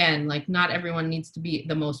 again, like not everyone needs to be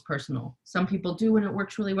the most personal. Some people do and it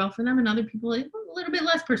works really well for them, and other people a little bit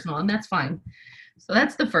less personal, and that's fine. So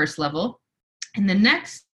that's the first level. And the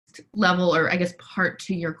next level, or I guess part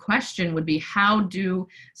to your question, would be how do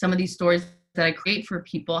some of these stories that I create for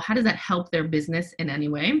people, how does that help their business in any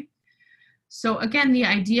way? So again, the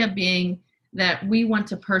idea being that we want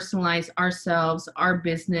to personalize ourselves, our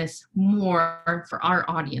business more for our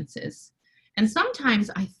audiences. And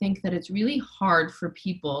sometimes I think that it's really hard for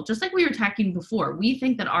people, just like we were talking before, we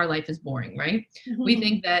think that our life is boring, right? We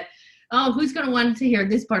think that, oh, who's going to want to hear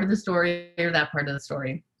this part of the story or that part of the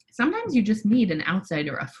story? Sometimes you just need an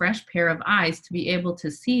outsider, a fresh pair of eyes to be able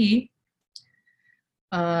to see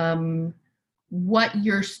what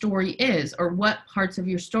your story is or what parts of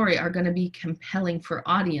your story are going to be compelling for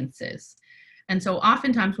audiences. And so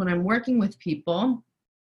oftentimes when I'm working with people,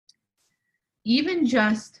 even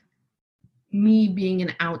just me being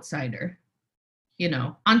an outsider,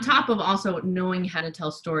 on top of also knowing how to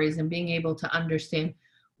tell stories and being able to understand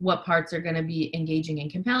what parts are going to be engaging and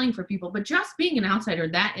compelling for people, but just being an outsider,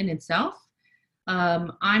 that in itself,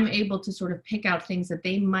 I'm able to sort of pick out things that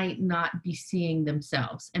they might not be seeing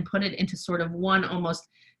themselves and put it into sort of one almost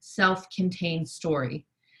self-contained story.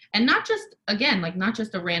 And not just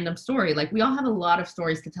a random story. Like we all have a lot of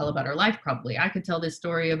stories to tell about our life, probably. I could tell this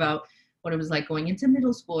story about what it was like going into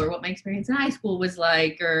middle school or what my experience in high school was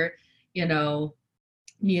like, or,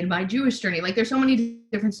 me and my Jewish journey. Like there's so many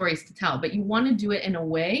different stories to tell, but you want to do it in a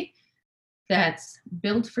way that's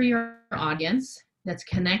built for your audience, that's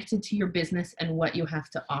connected to your business and what you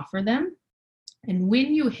have to offer them. And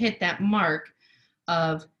when you hit that mark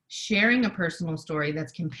of sharing a personal story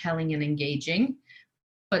that's compelling and engaging,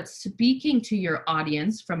 but speaking to your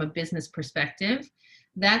audience from a business perspective,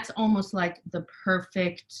 that's almost like the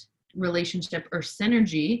perfect relationship or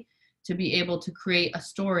synergy to be able to create a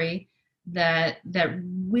story that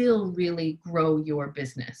will really grow your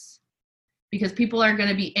business. Because people are going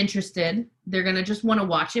to be interested. They're going to just want to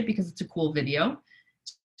watch it because it's a cool video.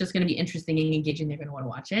 It's just going to be interesting and engaging. They're going to want to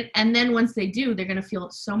watch it. And then once they do, they're going to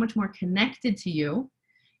feel so much more connected to you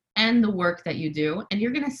and the work that you do. And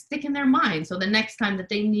you're going to stick in their mind. So the next time that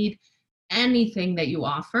they need anything that you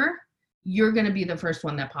offer, you're going to be the first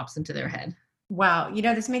one that pops into their head. Wow.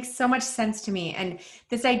 This makes so much sense to me. And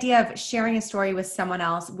this idea of sharing a story with someone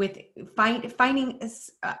else, with finding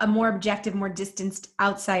a more objective, more distanced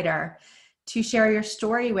outsider to share your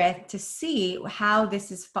story with, to see how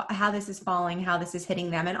this is falling, how this is hitting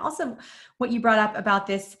them. And also what you brought up about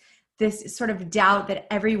this sort of doubt that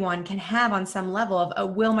everyone can have on some level of, oh,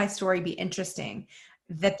 will my story be interesting?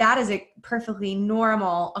 That is a perfectly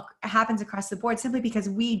normal, happens across the board simply because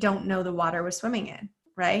we don't know the water we're swimming in,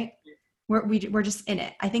 right? We're just in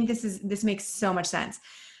it. I think this makes so much sense.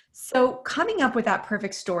 So coming up with that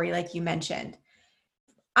perfect story, like you mentioned,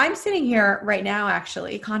 I'm sitting here right now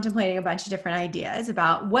actually contemplating a bunch of different ideas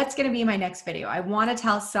about what's going to be my next video. I want to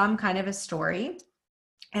tell some kind of a story,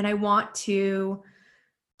 and I want to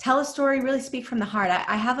tell a story, really speak from the heart.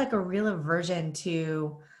 I have like a real aversion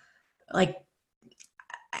to like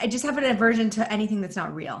I just have an aversion to anything that's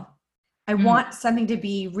not real. I Mm. want something to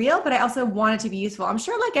be real, but I also want it to be useful. I'm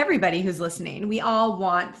sure like everybody who's listening, we all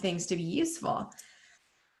want things to be useful.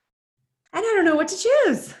 And I don't know what to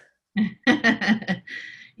choose.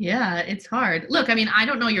 Yeah, it's hard. Look, I mean, I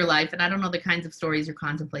don't know your life and I don't know the kinds of stories you're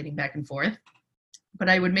contemplating back and forth, but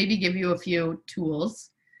I would maybe give you a few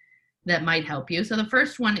tools that might help you. So the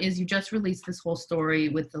first one is you just released this whole story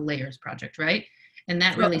with the Layers Project, right? And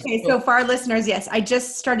that really Okay, so for our listeners, yes, I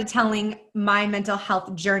just started telling my mental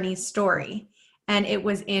health journey story, and it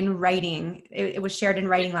was in writing. It was shared in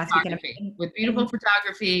writing last weekend. with beautiful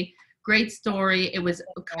photography, great story. It was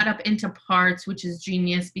cut up into parts, which is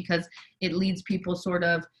genius because it leads people sort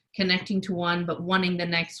of connecting to one but wanting the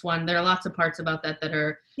next one. There are lots of parts about that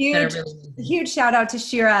are huge, really amazing. Huge shout out to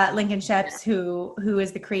Shira Lincoln Sheps, who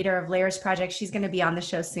is the creator of Layers Project. She's going to be on the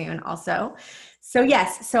show soon also. So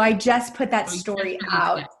yes, so I just put that story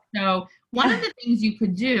out. So one of the things you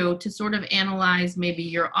could do to sort of analyze maybe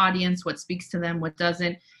your audience, what speaks to them, what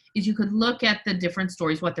doesn't, is you could look at the different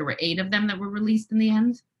stories. What, there were 8 of them that were released in the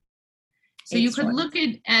end? So you could look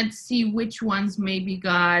at and see which ones maybe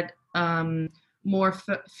got more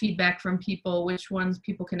feedback from people, which ones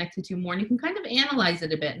people connected to more. And you can kind of analyze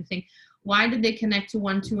it a bit and think, why did they connect to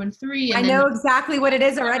 1, 2, and 3? And I know exactly what it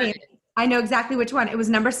is already. I know exactly which one. It was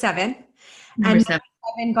number 7. Number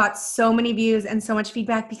 7 got so many views and so much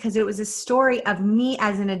feedback because it was a story of me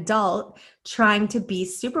as an adult trying to be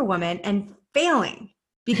Superwoman and failing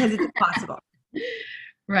because it's impossible.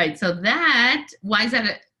 Right. So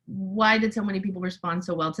why did so many people respond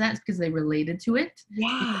so well to that? It's because they related to it.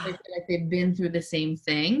 Yeah. Because they feel like they've been through the same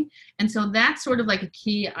thing. And so that's sort of like a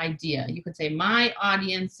key idea. You could say my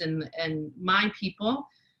audience and my people,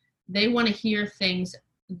 they want to hear things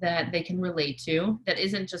that they can relate to, that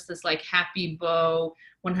isn't just this like happy bow,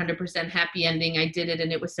 100% happy ending, I did it and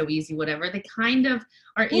it was so easy, whatever. They kind of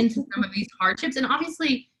are into some of these hardships, and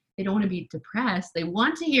obviously they don't want to be depressed. They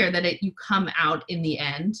want to hear that you come out in the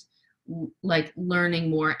end like learning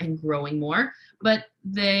more and growing more, but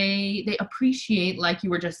they appreciate, like you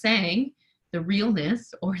were just saying, the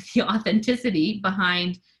realness or the authenticity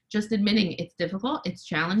behind just admitting it's difficult, it's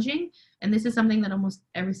challenging, and this is something that almost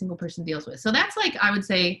every single person deals with. So that's like, I would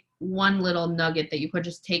say, one little nugget that you could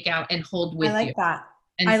just take out and hold with you. I like that.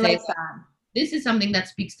 And I say, like that. This is something that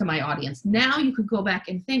speaks to my audience. Now you could go back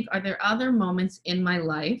and think, are there other moments in my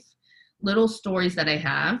life, little stories that I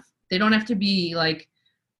have? They don't have to be like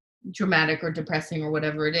dramatic or depressing or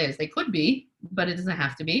whatever it is. They could be, but it doesn't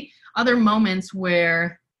have to be. Other moments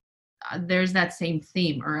where there's that same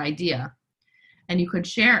theme or idea. And you could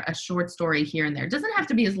share a short story here and there. It doesn't have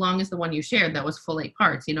to be as long as the one you shared that was full 8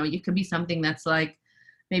 parts. You know, it could be something that's like,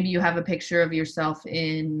 maybe you have a picture of yourself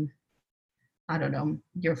in, I don't know,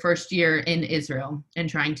 your first year in Israel and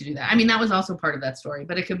trying to do that. I mean, that was also part of that story,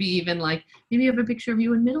 but it could be even like, maybe you have a picture of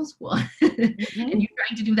you in middle school and you're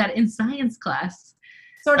trying to do that in science class.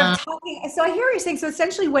 Sort of talking. So I hear what you're saying. So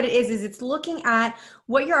essentially what it is it's looking at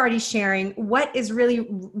what you're already sharing, what is really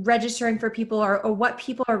registering for people or what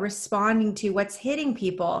people are responding to, what's hitting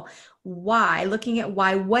people, why, looking at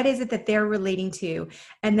why, what is it that they're relating to?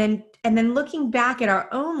 And then looking back at our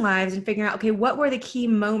own lives and figuring out, okay, what were the key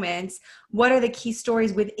moments? What are the key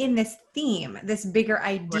stories within this theme, this bigger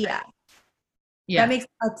idea? Right. Yeah.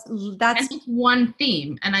 That's one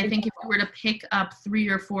theme. And I think if you were to pick up 3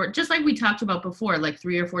 or 4, just like we talked about before, like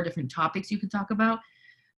 3 or 4 different topics you could talk about,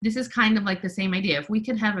 this is kind of like the same idea. If we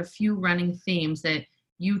could have a few running themes that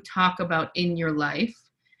you talk about in your life,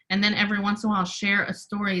 and then every once in a while share a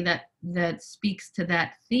story that speaks to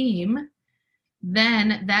that theme,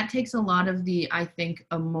 then that takes a lot of the, I think,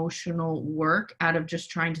 emotional work out of just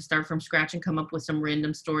trying to start from scratch and come up with some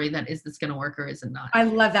random story that is this going to work or is it not? I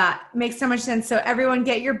love that. Makes so much sense. So everyone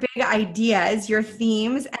get your big ideas, your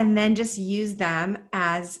themes, and then just use them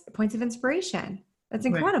as points of inspiration. That's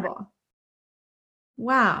incredible. Right.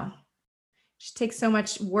 Wow. Just takes so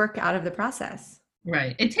much work out of the process.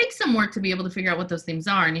 Right. It takes some work to be able to figure out what those themes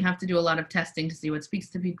are, and you have to do a lot of testing to see what speaks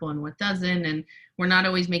to people and what doesn't, and we're not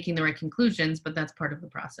always making the right conclusions, but that's part of the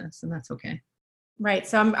process, and that's okay. Right.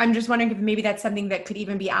 So I'm just wondering if maybe that's something that could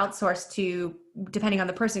even be outsourced to, depending on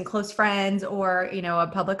the person, close friends or, you know, a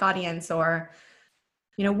public audience, or,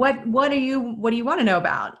 you know, what do you want to know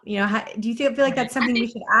about? You know, do you feel like that's something we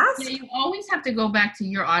should ask? Yeah, you always have to go back to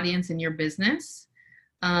your audience and your business.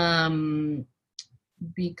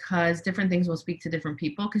 Because different things will speak to different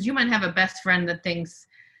people, because you might have a best friend that thinks,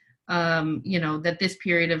 you know, that this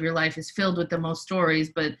period of your life is filled with the most stories,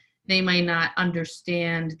 but they may not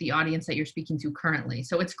understand the audience that you're speaking to currently.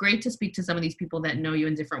 So it's great to speak to some of these people that know you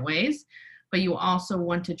in different ways, but you also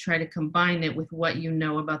want to try to combine it with what you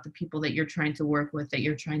know about the people that you're trying to work with, that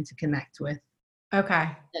you're trying to connect with. Okay.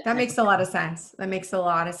 That makes a lot of sense. That makes a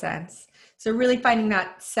lot of sense. So really finding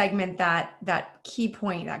that segment, that key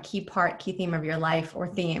point, that key part, key theme of your life or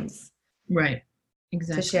themes. Right.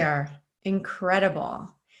 Exactly. To share.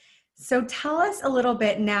 Incredible. So tell us a little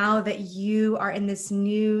bit, now that you are in this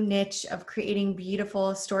new niche of creating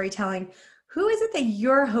beautiful storytelling, who is it that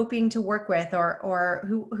you're hoping to work with, or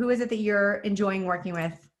who is it that you're enjoying working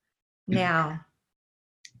with now?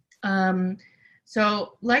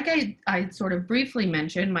 So like I sort of briefly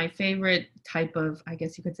mentioned, my favorite type of, I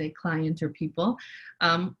guess you could say, client or people,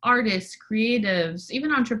 artists, creatives,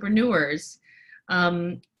 even entrepreneurs.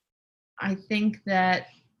 I think that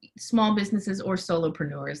small businesses or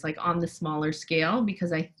solopreneurs, like on the smaller scale,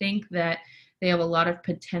 because I think that they have a lot of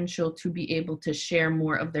potential to be able to share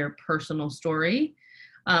more of their personal story.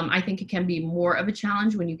 I think it can be more of a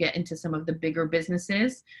challenge when you get into some of the bigger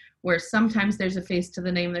businesses, where sometimes there's a face to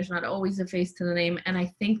the name, there's not always a face to the name. And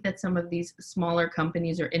I think that some of these smaller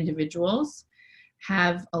companies or individuals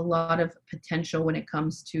have a lot of potential when it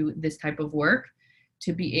comes to this type of work,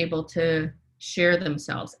 to be able to share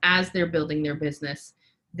themselves as they're building their business,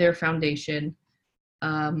 their foundation.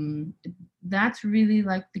 That's really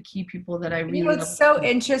like the key people that I really love. It's so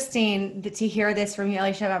interesting to hear this from you,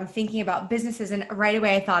 Alicia. I'm thinking about businesses, and right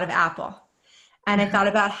away I thought of Apple. And I thought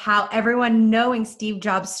about how everyone knowing Steve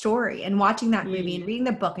Jobs' story and watching that movie and reading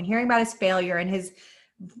the book and hearing about his failure and his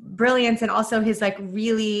brilliance, and also his like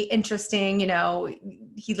really interesting,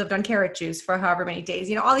 he lived on carrot juice for however many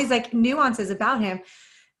days, all these like nuances about him.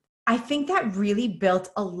 I think that really built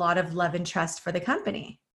a lot of love and trust for the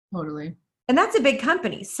company. Totally. And that's a big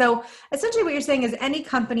company. So essentially what you're saying is any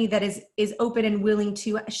company that is open and willing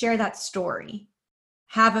to share that story,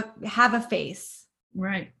 have a face.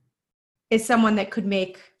 Right. Is someone that could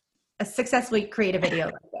successfully create a video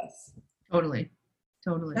like this. Totally.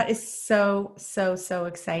 That is so, so, so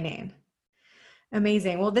exciting.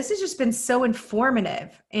 Amazing. Well, this has just been so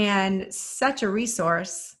informative and such a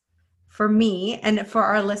resource for me and for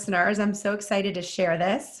our listeners. I'm so excited to share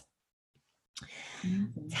this.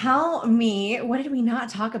 Mm-hmm. Tell me, what did we not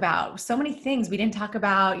talk about? So many things. We didn't talk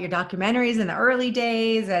about your documentaries in the early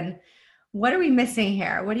days. And what are we missing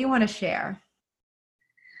here? What do you want to share?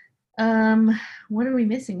 What are we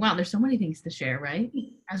missing? Wow, there's so many things to share, right?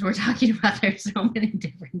 As we're talking about, there's so many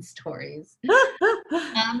different stories. No,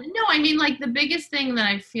 I mean, like the biggest thing that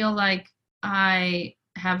I feel like I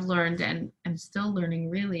have learned and I'm still learning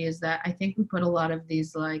really is that I think we put a lot of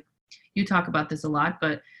these, like, you talk about this a lot,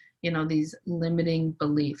 but these limiting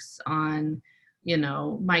beliefs on,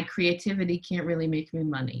 my creativity can't really make me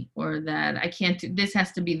money, or that I can't do, this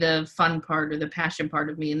has to be the fun part or the passion part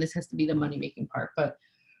of me, and this has to be the money making part. But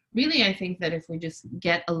really, I think that if we just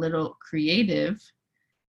get a little creative,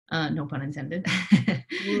 no pun intended.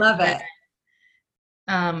 Love it.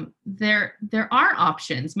 There are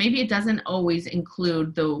options. Maybe it doesn't always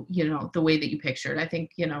include the way that you pictured. I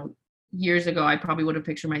think, years ago, I probably would have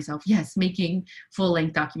pictured myself, yes, making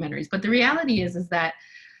full-length documentaries. But the reality is that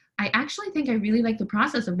I actually think I really like the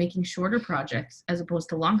process of making shorter projects as opposed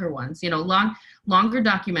to longer ones. Longer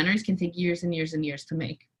documentaries can take years and years and years to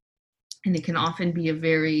make. And it can often be a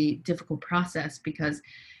very difficult process because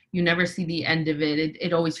you never see the end of it.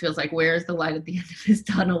 It always feels like, where is the light at the end of this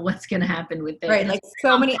tunnel? What's going to happen with it? Right, like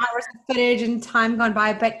so many hours of footage and time gone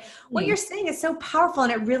by. But what you're saying is so powerful,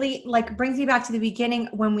 and it really like brings me back to the beginning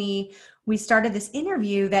when we started this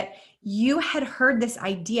interview, that you had heard this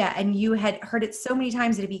idea and you had heard it so many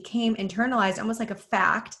times that it became internalized, almost like a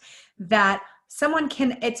fact that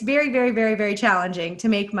it's very, very, very, very challenging to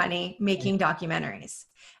make money making documentaries.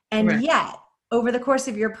 And yet, over the course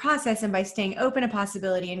of your process and by staying open to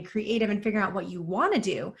possibility and creative and figuring out what you want to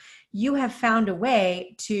do, you have found a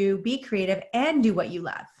way to be creative and do what you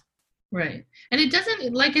love. Right. And it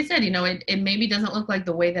doesn't, like I said, it maybe doesn't look like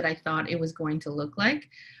the way that I thought it was going to look like.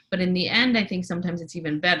 But in the end, I think sometimes it's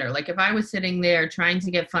even better. Like if I was sitting there trying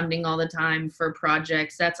to get funding all the time for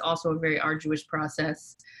projects, that's also a very arduous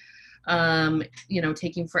process.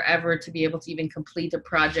 Taking forever to be able to even complete a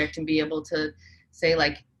project and be able to say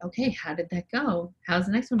like, okay, how did that go? How's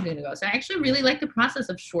the next one going to go? So I actually really like the process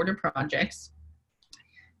of shorter projects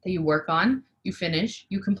that you work on, you finish,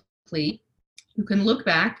 you complete, you can look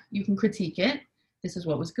back, you can critique it. This is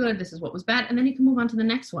what was good, this is what was bad, and then you can move on to the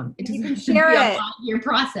next one. It doesn't have to be a 5-year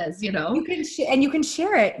process, You can share it,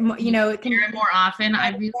 share it more often. I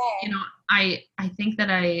really, I think that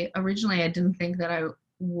I didn't think that I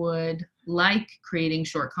would like creating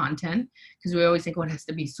short content, because we always think, it has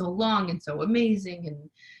to be so long and so amazing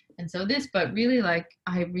and so this, but really, like,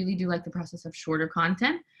 I really do like the process of shorter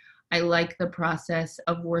content. I like the process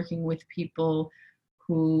of working with people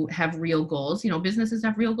who have real goals. Businesses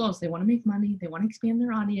have real goals. They want to make money. They want to expand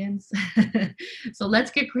their audience. So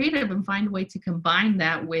let's get creative and find a way to combine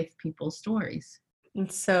that with people's stories.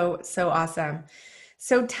 It's so awesome.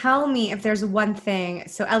 So tell me if there's one thing.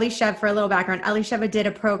 So Elisheva, for a little background, Elisheva did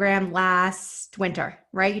a program last winter,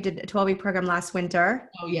 right? You did a 12-week program last winter.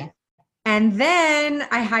 Oh, yeah. And then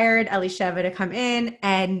I hired Elisheva to come in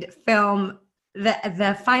and film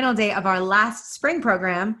the final day of our last spring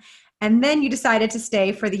program. And then you decided to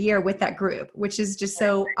stay for the year with that group, which is just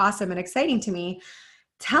so awesome and exciting to me.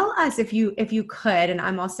 Tell us if you could, and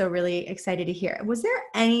I'm also really excited to hear, was there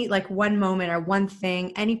any one moment or one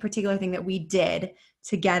thing, any particular thing that we did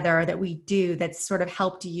together that we do that's sort of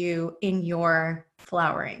helped you in your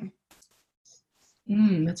flowering?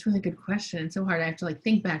 That's a really good question. It's so hard. I have to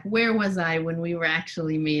think back. Where was I when we were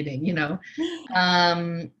actually meeting,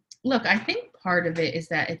 Look, I think part of it is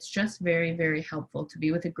that it's just very, very helpful to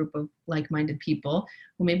be with a group of like-minded people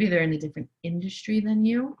who maybe they're in a different industry than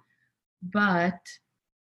you, but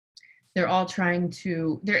they're all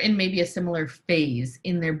they're in maybe a similar phase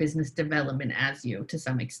in their business development as you to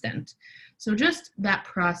some extent. So just that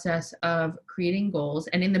process of creating goals.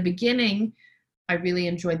 And in the beginning, I really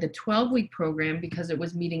enjoyed the 12-week program because it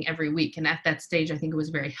was meeting every week. And at that stage, I think it was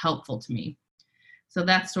very helpful to me. So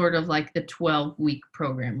that's sort of like the 12-week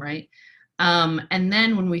program, right? And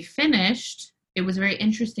then when we finished, it was very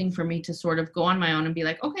interesting for me to sort of go on my own and be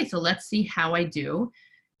like, okay, so let's see how I do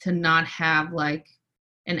to not have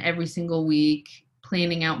an every single week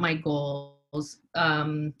planning out my goals,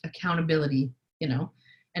 accountability,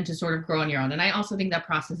 and to sort of grow on your own. And I also think that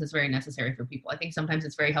process is very necessary for people. I think sometimes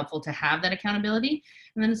it's very helpful to have that accountability.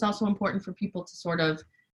 And then it's also important for people to sort of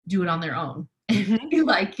do it on their own,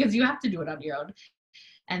 because you have to do it on your own.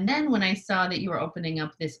 And then when I saw that you were opening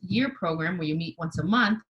up this year program where you meet once a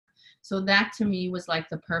month, so that to me was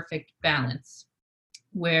the perfect balance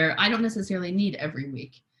where I don't necessarily need every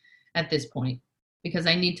week at this point because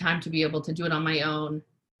I need time to be able to do it on my own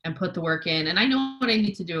and put the work in. And I know what I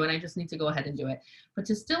need to do and I just need to go ahead and do it. But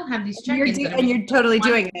to still have these check-ins. You're totally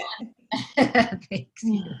doing it. Thanks.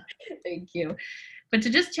 Thank you. But to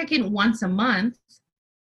just check in once a month,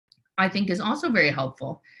 I think is also very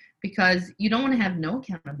helpful. Because you don't want to have no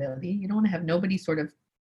accountability. You don't want to have nobody sort of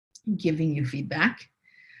giving you feedback.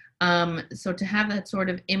 So to have that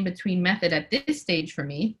sort of in-between method at this stage for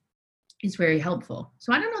me is very helpful.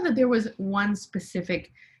 So I don't know that there was one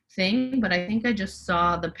specific thing, but I think I just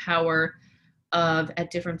saw the power of,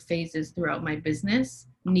 at different phases throughout my business,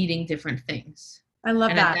 needing different things. I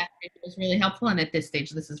love that. At that stage, it was really helpful. And at this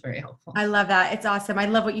stage, this is very helpful. I love that. It's awesome. I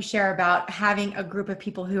love what you share about having a group of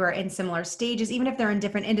people who are in similar stages, even if they're in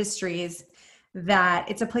different industries, that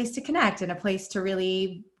it's a place to connect and a place to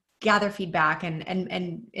really gather feedback and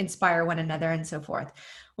inspire one another and so forth.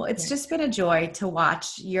 Well, it's just been a joy to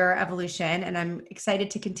watch your evolution, and I'm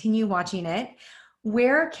excited to continue watching it.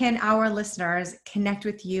 Where can our listeners connect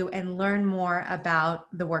with you and learn more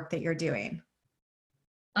about the work that you're doing?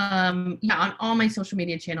 On all my social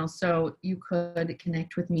media channels. So you could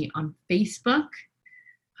connect with me on Facebook,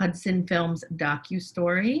 Hudson Films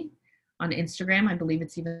DocuStory. On Instagram, I believe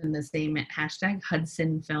it's even the same hashtag,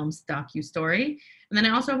 Hudson Films DocuStory. And then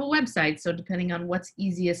I also have a website. So depending on what's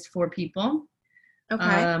easiest for people. Okay.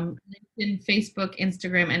 LinkedIn, Facebook,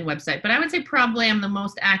 Instagram, and website. But I would say probably I'm the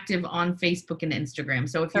most active on Facebook and Instagram.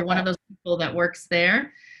 So if you're one of those people that works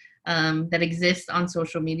there, that exists on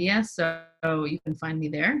social media, so you can find me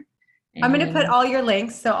there. And I'm going to put all your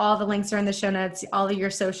links. So all the links are in the show notes, all of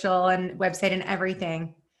your social and website and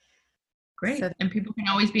everything. Great. So, and people can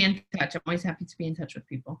always be in touch. I'm always happy to be in touch with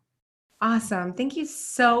people. Awesome. Thank you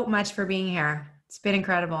so much for being here. It's been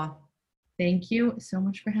incredible. Thank you so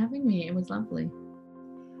much for having me. It was lovely.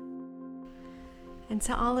 And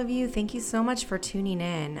to all of you, thank you so much for tuning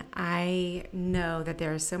in. I know that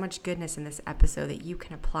there is so much goodness in this episode that you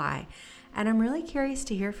can apply. And I'm really curious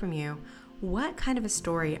to hear from you. What kind of a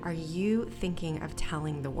story are you thinking of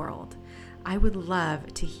telling the world? I would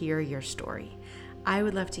love to hear your story. I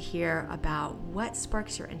would love to hear about what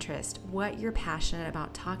sparks your interest, what you're passionate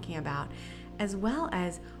about talking about, as well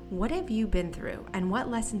as what have you been through and what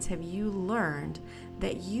lessons have you learned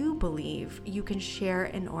that you believe you can share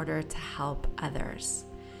in order to help others.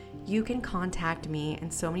 You can contact me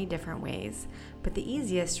in so many different ways, but the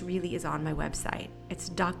easiest really is on my website.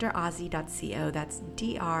 It's drazi.co. That's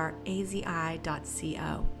drazi.co.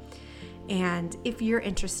 And if you're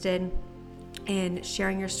interested in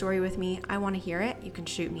sharing your story with me, I want to hear it. You can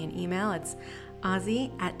shoot me an email. It's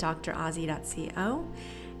ozzy@drazi.co.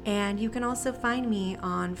 And you can also find me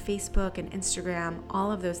on Facebook and Instagram.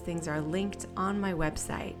 All of those things are linked on my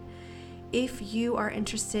website. If you are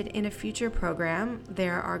interested in a future program,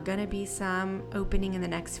 there are going to be some opening in the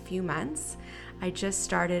next few months. I just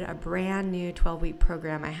started a brand new 12-week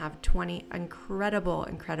program. I have 20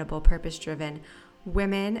 incredible purpose-driven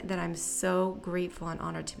women that I'm so grateful and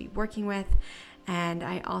honored to be working with. And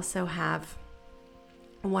I also have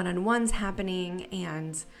one-on-ones happening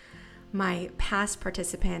and my past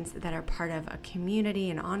participants that are part of a community,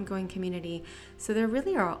 an ongoing community. So there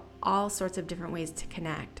really are all sorts of different ways to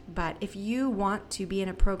connect. But if you want to be in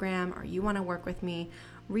a program or you want to work with me,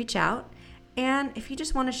 reach out. And if you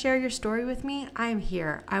just want to share your story with me, I'm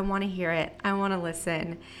here. I want to hear it. I want to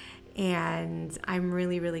listen. And I'm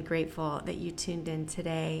really grateful that you tuned in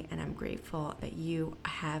today. And I'm grateful that you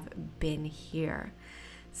have been here.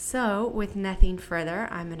 So with nothing further,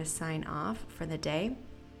 I'm going to sign off for the day.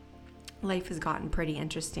 Life has gotten pretty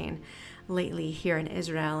interesting lately here in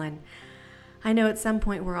Israel, and I know at some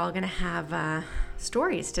point we're all going to have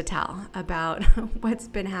stories to tell about what's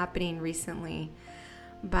been happening recently.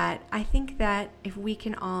 But I think that if we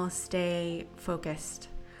can all stay focused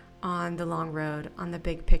on the long road, on the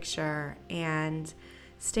big picture, and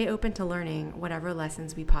stay open to learning whatever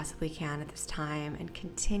lessons we possibly can at this time and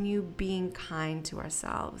continue being kind to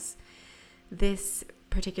ourselves, this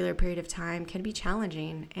particular period of time can be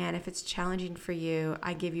challenging. And if it's challenging for you,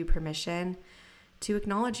 I give you permission to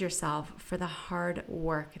acknowledge yourself for the hard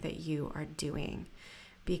work that you are doing,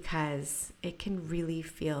 because it can really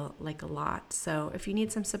feel like a lot. So if you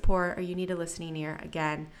need some support or you need a listening ear,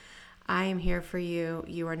 again, I am here for you.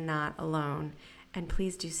 You are not alone. And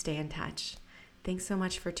please do stay in touch. Thanks so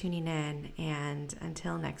much for tuning in, and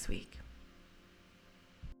until next week.